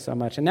suffer so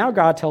much. And now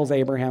God tells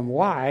Abraham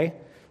why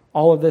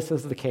all of this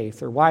is the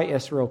case, or why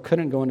Israel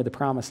couldn't go into the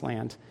promised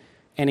land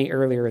any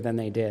earlier than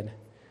they did,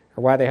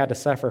 or why they had to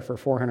suffer for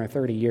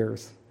 430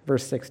 years.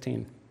 Verse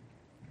 16.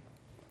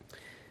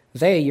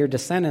 They, your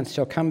descendants,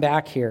 shall come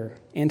back here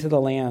into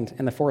the land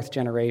in the 4th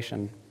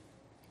generation.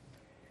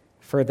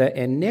 for the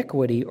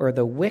iniquity or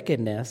the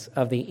wickedness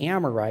of the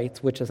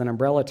Amorites, which is an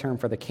umbrella term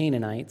for the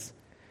Canaanites,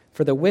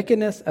 for the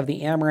wickedness of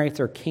the Amorites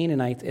or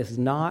Canaanites is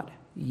not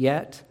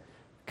yet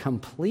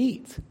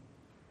complete.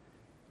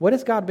 What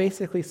is God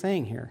basically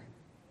saying here?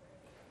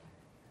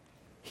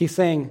 He's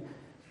saying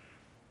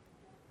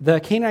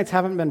the Canaanites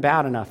haven't been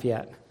bad enough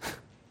yet.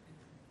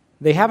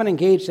 They haven't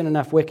engaged in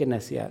enough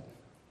wickedness yet.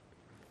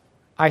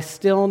 I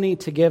still need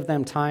to give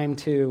them time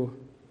to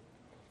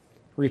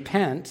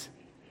repent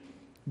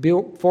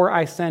before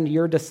I send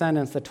your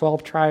descendants, the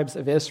 12 tribes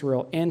of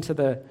Israel, into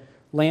the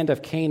land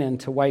of Canaan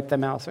to wipe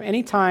them out. So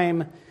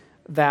anytime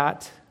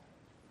that,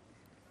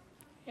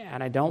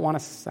 and I don't want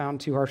to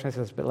sound too harsh on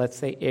this, but let's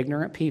say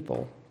ignorant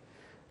people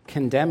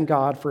condemn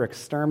God for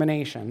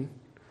extermination,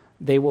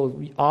 they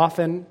will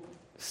often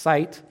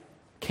cite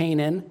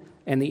Canaan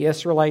and the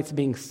Israelites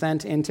being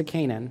sent into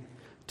Canaan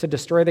to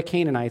destroy the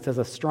Canaanites as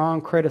a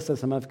strong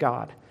criticism of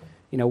God.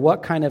 You know,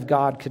 what kind of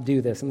God could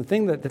do this? And the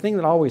thing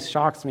that always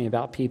shocks me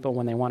about people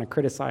when they want to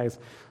criticize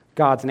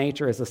God's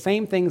nature is the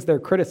same things they're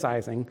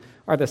criticizing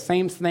are the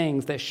same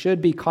things that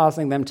should be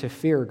causing them to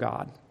fear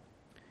God.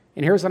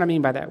 And here's what I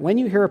mean by that. When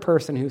you hear a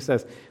person who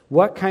says,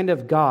 what kind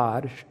of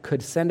God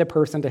could send a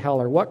person to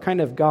hell, or what kind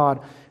of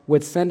God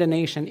would send a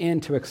nation in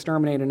to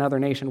exterminate another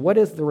nation, what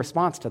is the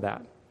response to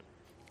that?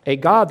 A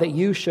God that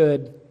you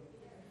should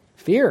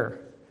fear.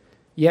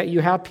 Yet you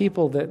have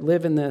people that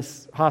live in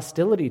this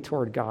hostility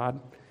toward God.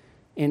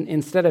 And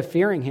instead of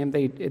fearing him,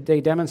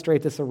 they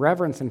demonstrate this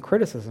irreverence and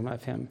criticism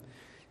of him.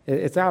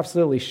 It's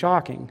absolutely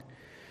shocking.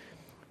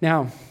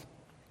 Now,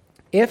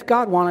 if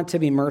God wanted to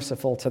be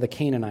merciful to the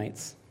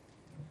Canaanites,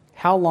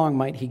 how long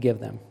might he give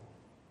them?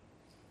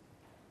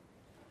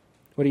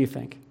 What do you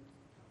think?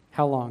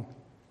 How long?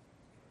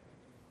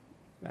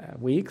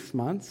 Weeks,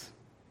 months?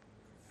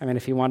 I mean,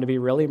 if he wanted to be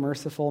really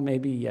merciful,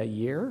 maybe a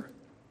year?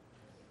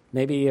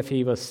 Maybe if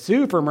he was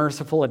super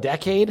merciful, a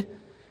decade?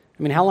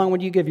 I mean, how long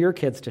would you give your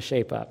kids to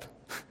shape up?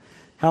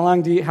 How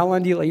long do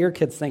you let your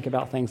kids think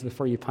about things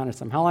before you punish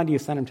them? How long do you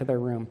send them to their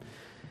room?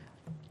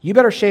 You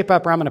better shape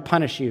up or I'm going to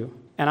punish you,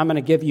 and I'm going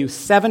to give you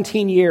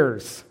 17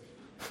 years.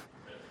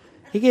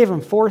 He gave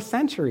them 4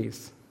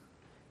 centuries.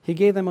 He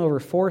gave them over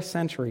 4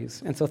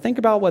 centuries. And so think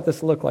about what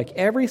this looked like.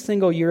 Every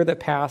single year that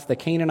passed, the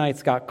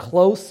Canaanites got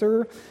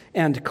closer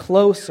and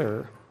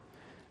closer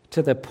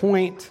to the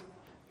point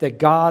that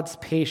God's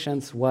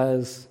patience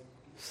was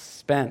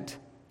spent,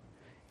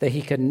 that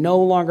he could no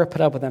longer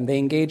put up with them. They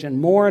engaged in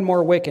more and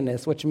more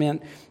wickedness, which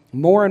meant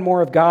more and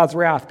more of God's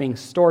wrath being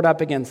stored up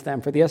against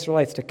them for the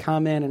Israelites to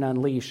come in and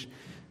unleash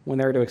when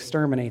they were to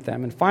exterminate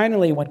them. And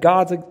finally, when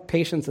God's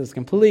patience is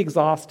completely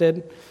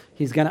exhausted,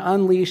 he's going to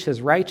unleash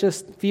his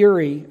righteous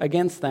fury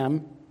against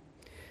them.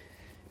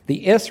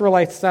 The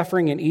Israelites'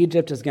 suffering in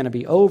Egypt is going to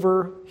be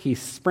over. He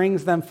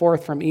springs them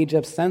forth from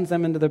Egypt, sends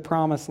them into the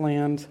promised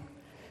land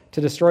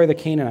to destroy the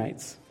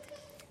Canaanites.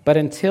 But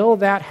until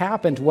that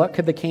happened, what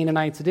could the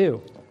Canaanites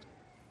do?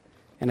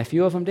 And a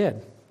few of them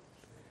did.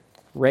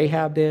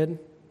 Rahab did.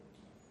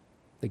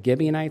 The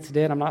Gibeonites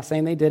did. I'm not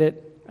saying they did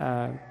it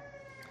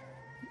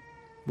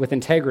with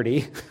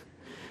integrity,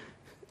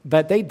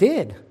 but they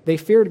did. They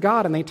feared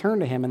God and they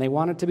turned to him and they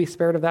wanted to be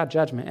spared of that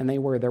judgment, and they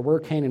were. There were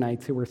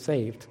Canaanites who were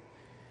saved.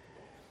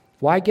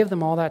 Why give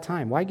them all that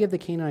time? Why give the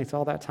Canaanites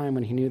all that time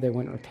when he knew they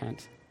wouldn't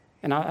repent?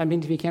 And I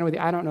mean, to be candid with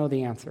you, I don't know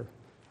the answer.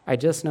 I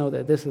just know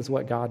that this is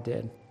what God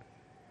did.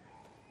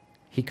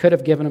 He could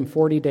have given them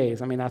 40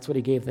 days. I mean, that's what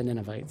he gave the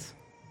Ninevites,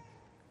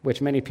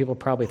 which many people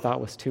probably thought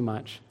was too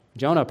much.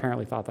 Jonah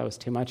apparently thought that was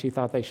too much. He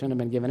thought they shouldn't have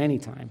been given any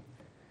time.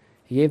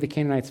 He gave the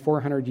Canaanites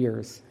 400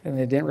 years, and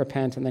they didn't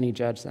repent, and then he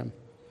judged them.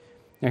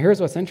 Now,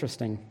 here's what's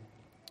interesting.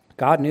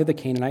 God knew the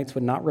Canaanites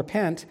would not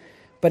repent,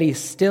 but he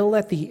still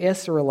let the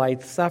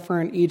Israelites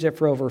suffer in Egypt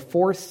for over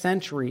 4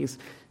 centuries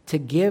to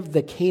give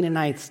the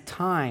Canaanites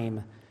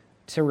time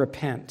to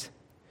repent.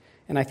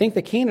 And I think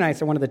the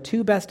Canaanites are one of the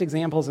 2 best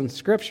examples in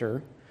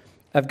Scripture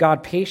of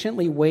God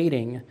patiently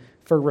waiting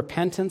for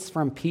repentance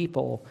from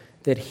people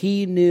that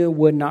he knew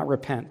would not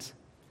repent.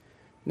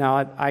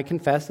 Now, I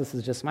confess this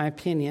is just my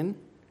opinion,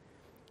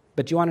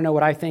 but you want to know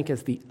what I think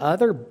is the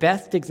other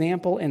best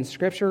example in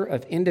Scripture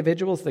of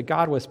individuals that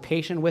God was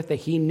patient with that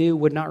he knew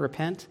would not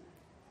repent?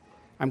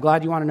 I'm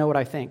glad you want to know what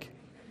I think.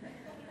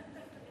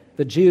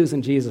 The Jews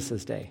in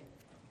Jesus' day.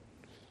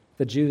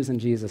 The Jews in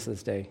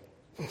Jesus' day.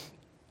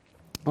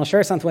 I'll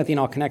share something with you and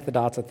I'll connect the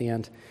dots at the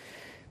end.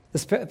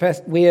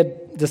 We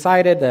had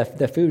decided,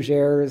 the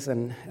Fougères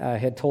and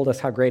had told us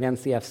how great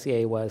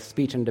NCFCA was,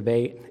 speech and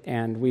debate,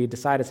 and we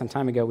decided some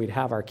time ago we'd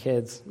have our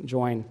kids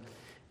join.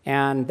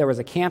 And there was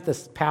a camp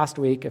this past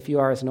week, a few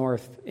hours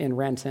north in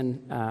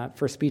Renton,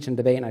 for speech and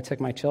debate, and I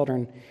took my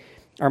children,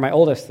 or my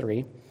oldest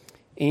 3,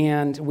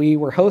 and we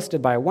were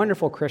hosted by a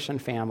wonderful Christian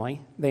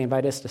family. They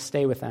invited us to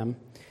stay with them.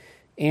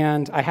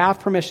 And I have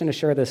permission to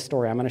share this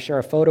story. I'm going to share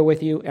a photo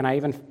with you, and I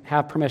even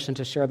have permission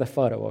to share the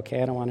photo,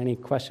 okay? I don't want any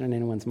question in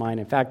anyone's mind.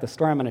 In fact, the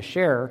story I'm going to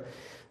share,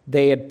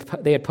 they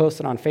had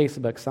posted on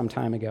Facebook some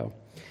time ago.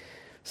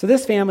 So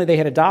this family, they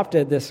had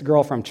adopted this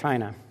girl from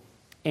China.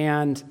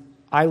 And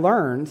I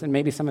learned, and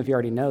maybe some of you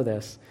already know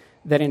this,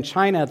 that in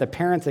China, the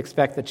parents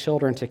expect the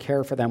children to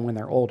care for them when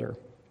they're older.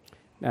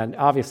 And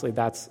obviously,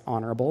 that's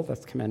honorable,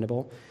 that's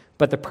commendable.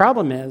 But the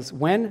problem is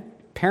when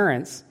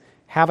parents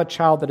have a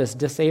child that is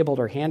disabled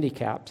or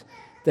handicapped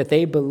that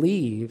they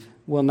believe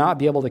will not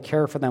be able to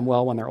care for them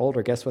well when they're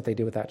older, guess what they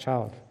do with that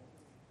child?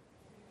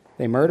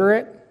 They murder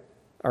it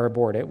or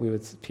abort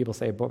it. People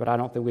say abort, but I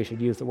don't think we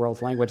should use the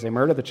world's language. They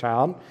murder the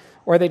child,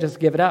 or they just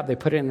give it up. They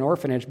put it in an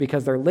orphanage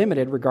because they're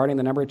limited regarding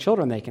the number of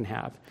children they can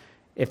have.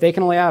 If they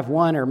can only have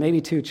one or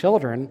maybe two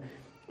children,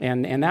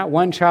 and that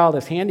one child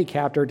is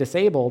handicapped or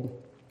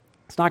disabled,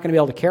 it's not going to be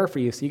able to care for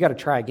you, so you got to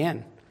try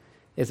again,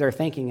 is their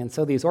thinking. And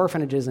so these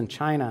orphanages in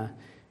China,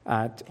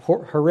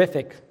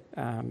 horrific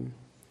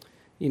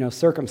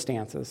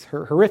circumstances,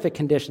 horrific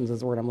conditions is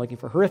the word I'm looking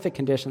for, horrific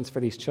conditions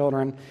for these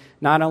children.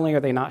 Not only are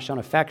they not shown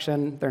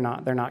affection, they're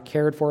not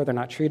cared for, they're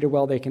not treated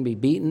well, they can be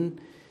beaten,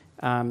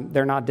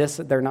 they're not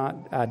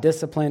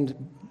disciplined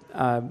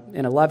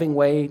in a loving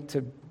way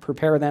to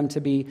prepare them to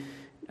be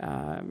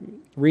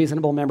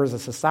reasonable members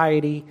of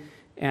society.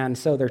 And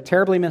so they're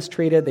terribly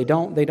mistreated. They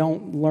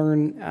don't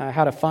learn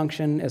how to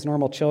function as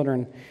normal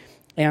children.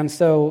 And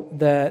so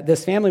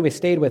this family we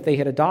stayed with, they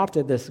had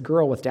adopted this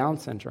girl with Down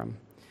syndrome.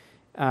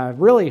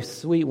 Really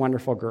sweet,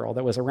 wonderful girl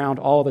that was around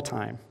all the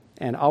time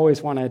and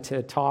always wanted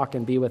to talk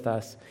and be with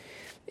us.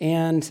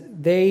 And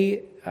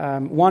they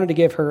wanted to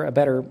give her a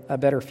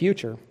better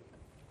future.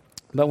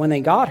 But when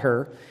they got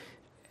her,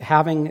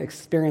 having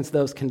experienced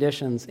those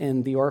conditions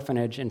in the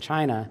orphanage in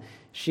China,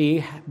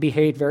 she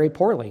behaved very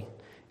poorly.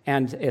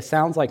 And it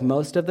sounds like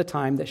most of the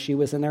time that she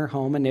was in their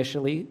home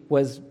initially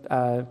was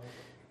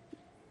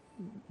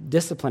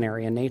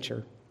disciplinary in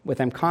nature, with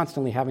them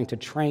constantly having to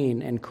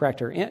train and correct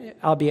her,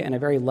 albeit in a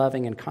very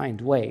loving and kind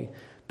way,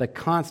 but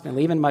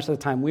constantly, even much of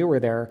the time we were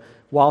there,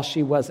 while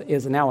she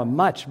is now a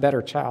much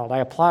better child. I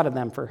applauded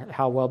them for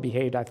how well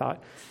behaved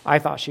I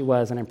thought she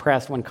was, and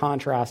impressed when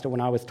contrasted when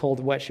I was told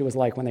what she was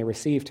like when they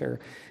received her.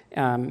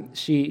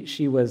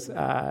 She was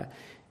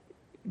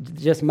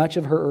just much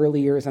of her early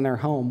years in their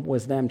home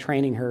was them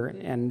training her,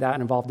 and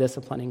that involved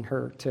disciplining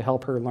her to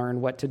help her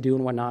learn what to do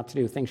and what not to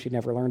do, things she'd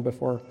never learned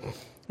before.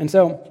 And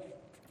so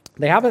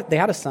they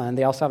had a son.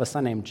 They also have a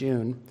son named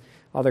June.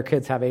 All their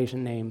kids have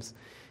Asian names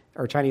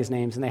or Chinese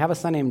names, and they have a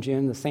son named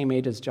June, the same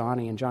age as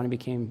Johnny, and Johnny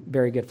became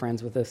very good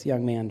friends with this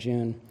young man,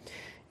 June.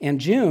 And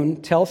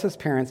June tells his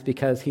parents,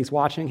 because he's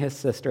watching his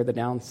sister, the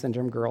Down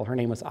syndrome girl, her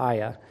name was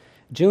Aya.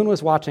 June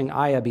was watching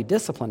Aya be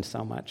disciplined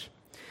so much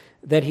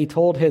that he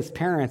told his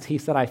parents, he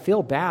said, I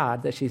feel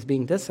bad that she's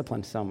being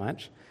disciplined so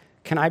much.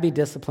 Can I be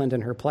disciplined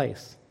in her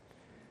place?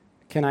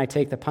 Can I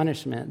take the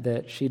punishment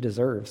that she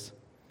deserves?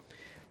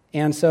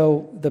 And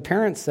so the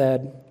parents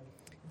said,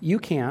 you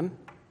can,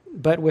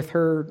 but with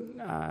her,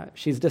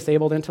 she's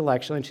disabled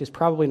intellectually, and she's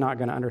probably not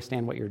going to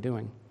understand what you're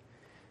doing.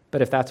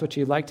 But if that's what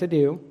you'd like to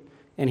do,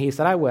 and he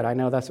said, I would. I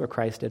know that's what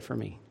Christ did for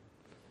me.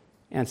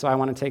 And so I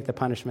want to take the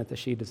punishment that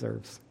she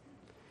deserves.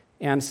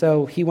 And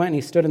so he went and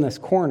he stood in this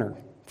corner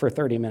for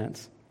 30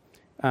 minutes.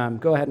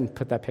 Go ahead and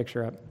put that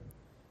picture up.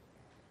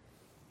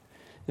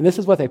 And this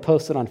is what they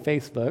posted on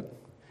Facebook.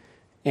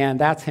 And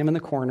that's him in the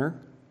corner.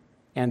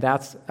 And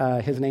that's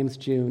his name's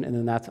June. And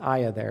then that's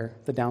Aya there,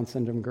 the Down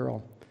syndrome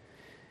girl.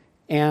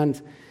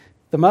 And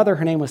the mother,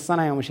 her name was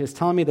Sunai, when she was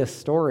telling me this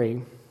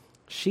story,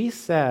 she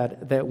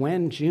said that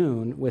when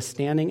June was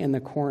standing in the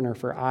corner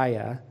for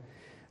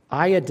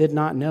Aya did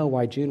not know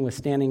why June was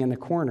standing in the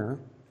corner.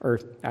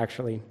 Or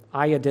actually,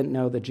 Aya didn't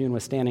know that June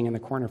was standing in the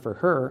corner for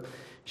her.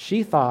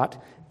 She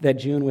thought that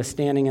June was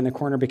standing in the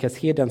corner because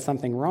he had done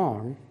something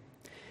wrong.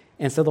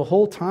 And so the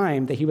whole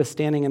time that he was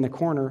standing in the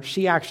corner,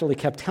 she actually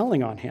kept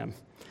telling on him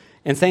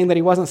and saying that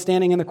he wasn't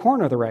standing in the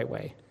corner the right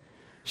way.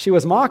 She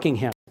was mocking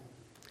him,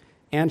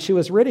 and she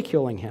was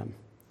ridiculing him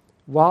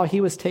while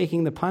he was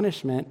taking the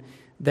punishment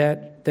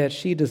that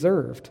she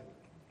deserved.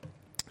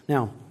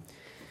 Now,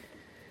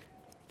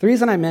 the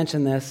reason I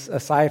mention this,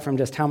 aside from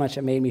just how much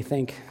it made me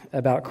think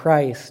about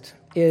Christ,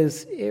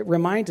 is it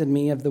reminded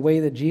me of the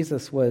way that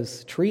Jesus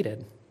was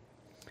treated.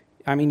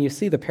 I mean, you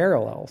see the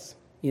parallels.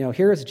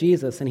 Here's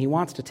Jesus, and he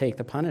wants to take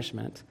the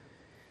punishment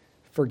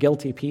for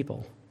guilty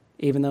people,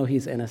 even though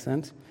he's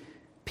innocent.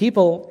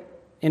 People,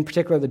 in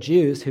particular the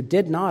Jews, who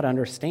did not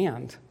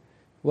understand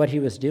what he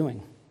was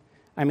doing.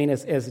 I mean,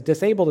 as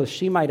disabled as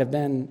she might have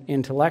been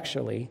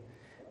intellectually,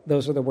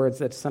 those are the words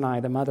that Sinai,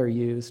 the mother,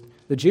 used.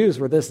 The Jews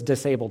were this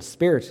disabled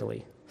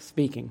spiritually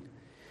speaking.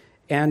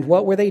 And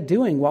what were they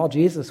doing while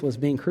Jesus was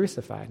being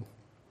crucified?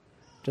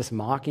 Just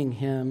mocking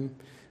him,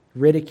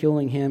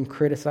 ridiculing him,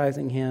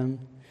 criticizing him.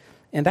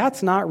 And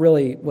that's not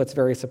really what's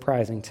very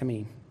surprising to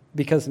me,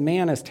 because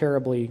man is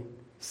terribly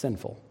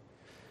sinful.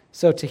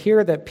 So to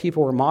hear that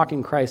people were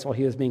mocking Christ while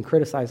he was being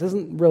criticized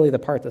isn't really the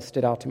part that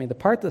stood out to me. The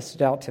part that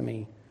stood out to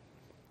me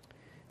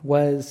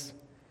was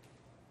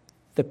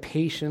the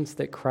patience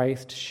that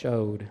Christ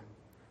showed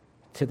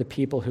to the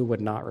people who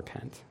would not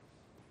repent.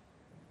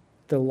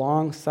 The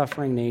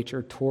long-suffering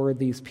nature toward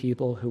these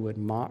people who would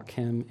mock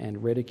him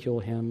and ridicule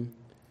him.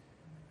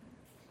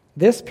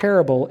 This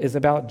parable is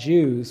about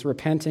Jews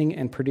repenting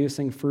and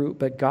producing fruit,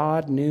 but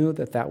God knew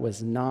that that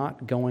was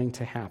not going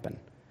to happen.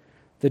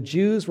 The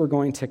Jews were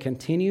going to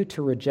continue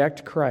to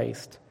reject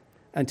Christ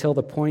until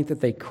the point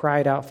that they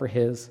cried out for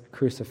his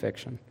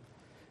crucifixion.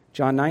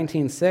 John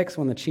 19:6,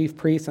 when the chief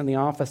priests and the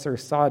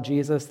officers saw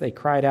Jesus, they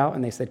cried out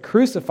and they said,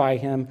 "Crucify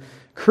him,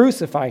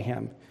 crucify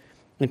him."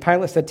 And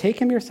Pilate said,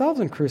 "Take him yourselves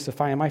and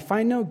crucify him. I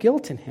find no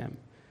guilt in him."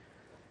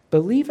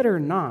 Believe it or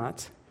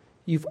not,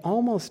 you've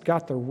almost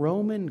got the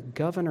Roman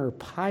governor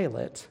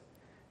Pilate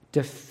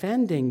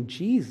defending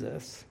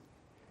Jesus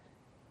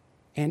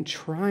and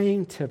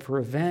trying to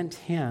prevent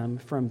him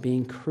from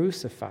being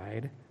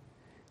crucified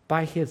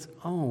by his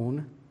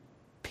own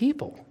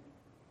people.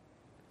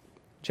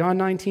 John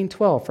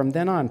 19:12, from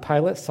then on,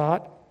 Pilate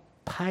sought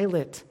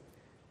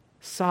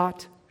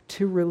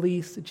to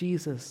release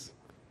Jesus.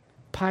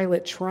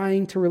 Pilate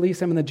trying to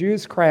release him, and the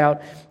Jews cry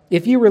out,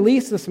 "If you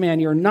release this man,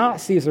 you're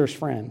not Caesar's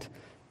friend.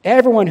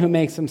 Everyone who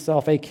makes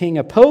himself a king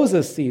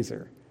opposes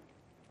Caesar."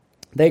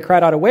 They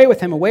cried out, away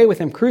with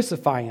him,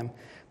 crucify him."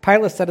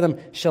 Pilate said to them,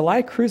 "Shall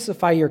I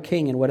crucify your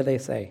king?" And what do they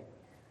say?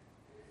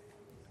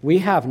 "We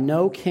have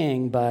no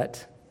king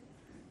but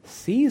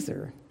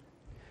Caesar."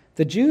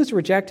 The Jews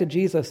rejected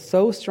Jesus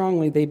so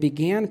strongly they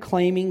began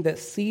claiming that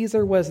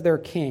Caesar was their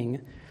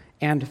king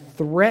and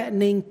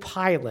threatening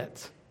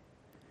Pilate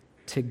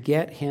to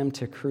get him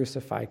to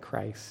crucify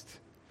Christ.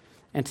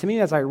 And to me,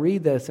 as I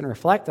read this and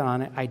reflect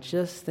on it, I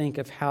just think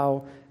of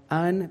how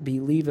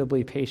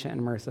unbelievably patient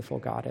and merciful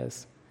God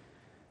is.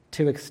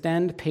 To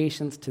extend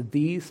patience to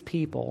these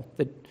people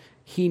that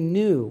he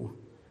knew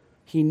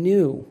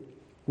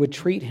would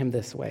treat him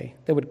this way,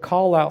 that would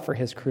call out for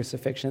his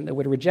crucifixion, that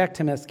would reject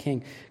him as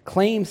king,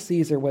 claim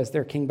Caesar was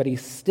their king, but he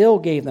still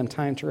gave them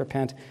time to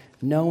repent,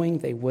 knowing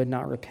they would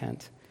not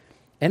repent.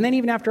 And then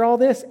even after all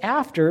this,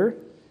 after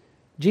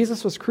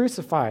Jesus was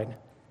crucified,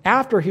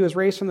 after he was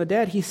raised from the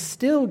dead, he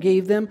still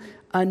gave them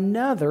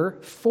another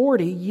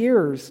 40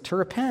 years to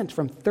repent,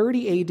 from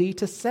 30 AD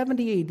to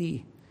 70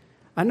 AD.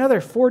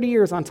 Another 40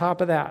 years on top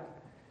of that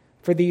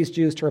for these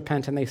Jews to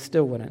repent, and they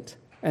still wouldn't.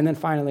 And then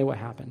finally what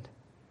happened?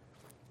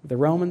 The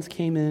Romans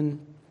came in,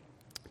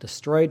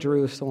 destroyed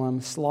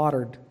Jerusalem,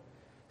 slaughtered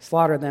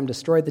them,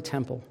 destroyed the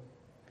temple.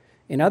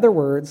 In other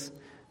words,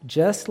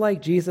 just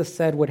like Jesus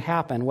said would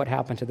happen, what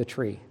happened to the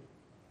tree?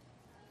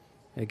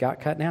 It got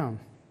cut down.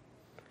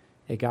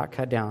 It got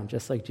cut down,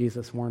 just like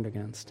Jesus warned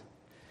against.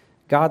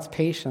 God's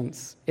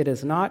patience, it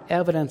is not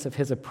evidence of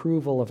his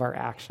approval of our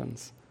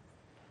actions.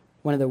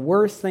 One of the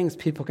worst things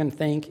people can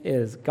think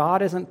is,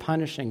 God isn't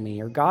punishing me,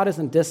 or God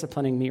isn't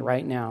disciplining me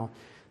right now,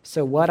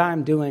 so what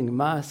I'm doing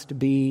must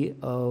be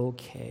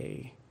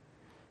okay.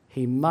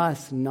 He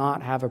must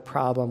not have a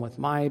problem with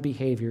my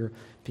behavior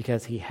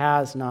because he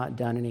has not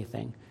done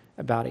anything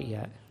about it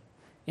yet.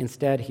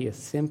 Instead, he is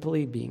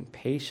simply being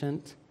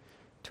patient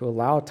to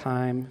allow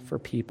time for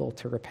people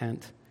to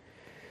repent.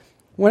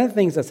 One of the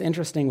things that's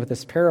interesting with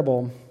this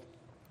parable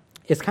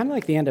is kind of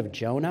like the end of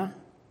Jonah.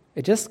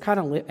 It just kind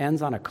of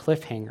ends on a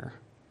cliffhanger.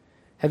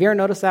 Have you ever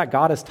noticed that?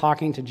 God is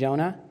talking to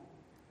Jonah,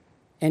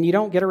 and you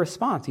don't get a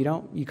response.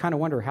 You kind of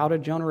wonder, how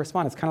did Jonah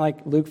respond? It's kind of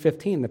like Luke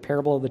 15, the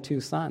parable of the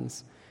two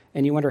sons.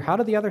 And you wonder, how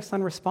did the other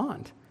son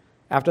respond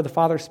after the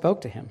father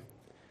spoke to him?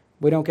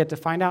 We don't get to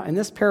find out. And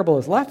this parable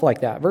is left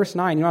like that. Verse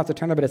 9, you don't have to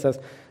turn there, but it says,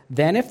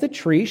 "Then if the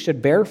tree should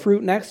bear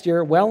fruit next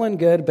year, well and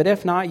good, but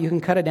if not, you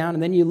can cut it down."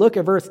 And then you look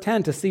at verse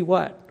 10 to see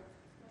what?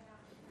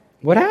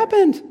 What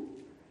happened?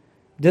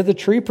 Did the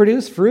tree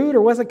produce fruit,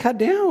 or was it cut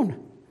down?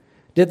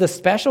 Did the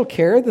special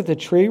care that the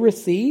tree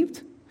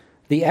received,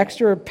 the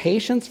extra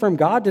patience from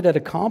God, did it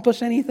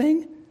accomplish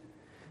anything?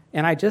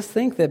 And I just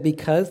think that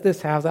because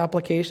this has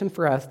application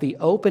for us, the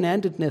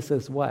open-endedness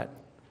is what?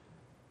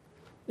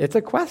 It's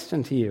a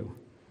question to you.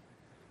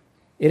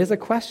 It is a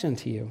question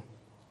to you.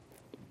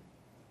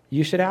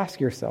 You should ask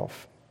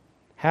yourself,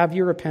 have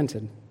you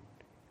repented?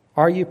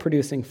 Are you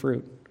producing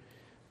fruit?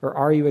 Or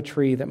are you a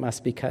tree that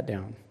must be cut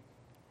down?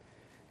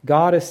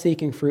 God is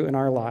seeking fruit in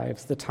our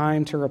lives. The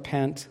time to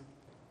repent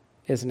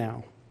is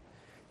now.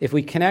 If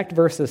we connect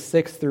verses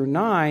 6 through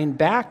 9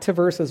 back to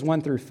verses 1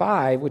 through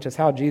 5, which is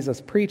how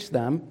Jesus preached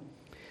them,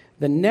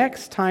 the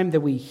next time that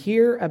we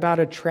hear about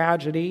a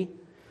tragedy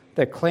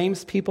that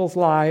claims people's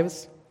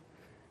lives,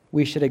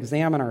 we should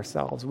examine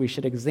ourselves. We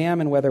should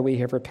examine whether we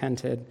have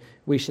repented.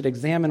 We should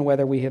examine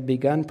whether we have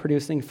begun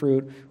producing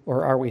fruit,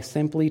 or are we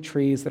simply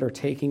trees that are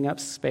taking up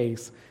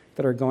space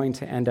that are going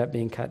to end up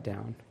being cut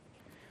down.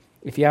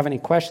 If you have any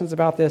questions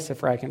about this,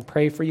 if I can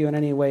pray for you in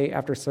any way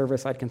after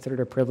service, I'd consider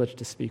it a privilege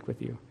to speak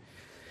with you.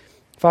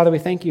 Father, we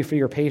thank you for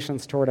your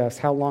patience toward us,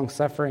 how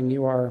long-suffering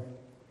you are,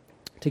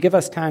 to give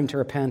us time to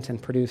repent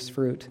and produce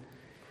fruit.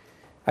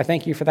 I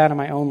thank you for that in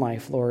my own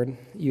life, Lord.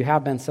 You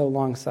have been so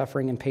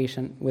long-suffering and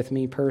patient with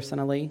me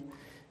personally,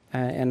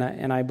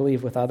 and I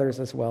believe with others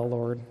as well,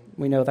 Lord.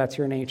 We know that's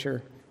your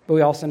nature, but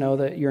we also know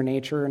that your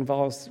nature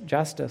involves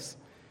justice,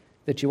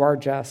 that you are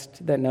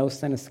just, that no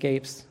sin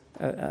escapes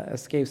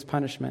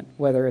punishment,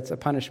 whether it's a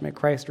punishment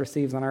Christ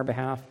receives on our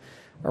behalf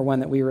or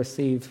one that we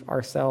receive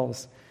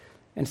ourselves.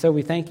 And so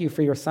we thank you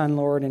for your Son,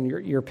 Lord, and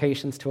your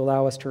patience to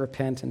allow us to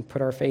repent and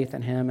put our faith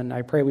in him. And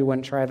I pray we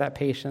wouldn't try that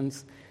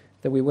patience,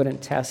 that we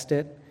wouldn't test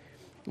it,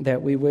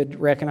 that we would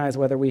recognize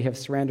whether we have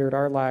surrendered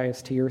our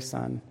lives to your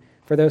Son.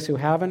 For those who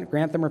haven't,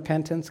 grant them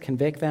repentance,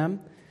 convict them,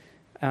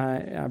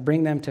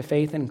 bring them to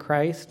faith in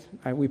Christ.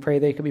 We pray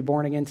they could be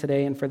born again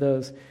today. And for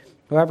those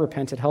who have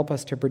repented, help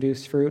us to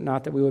produce fruit,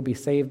 not that we would be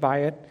saved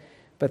by it,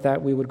 but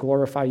that we would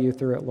glorify you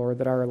through it, Lord,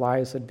 that our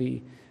lives would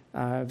be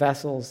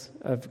vessels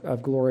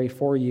of glory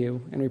for you.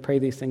 And we pray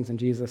these things in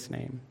Jesus'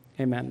 name.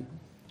 Amen.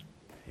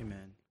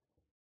 Amen.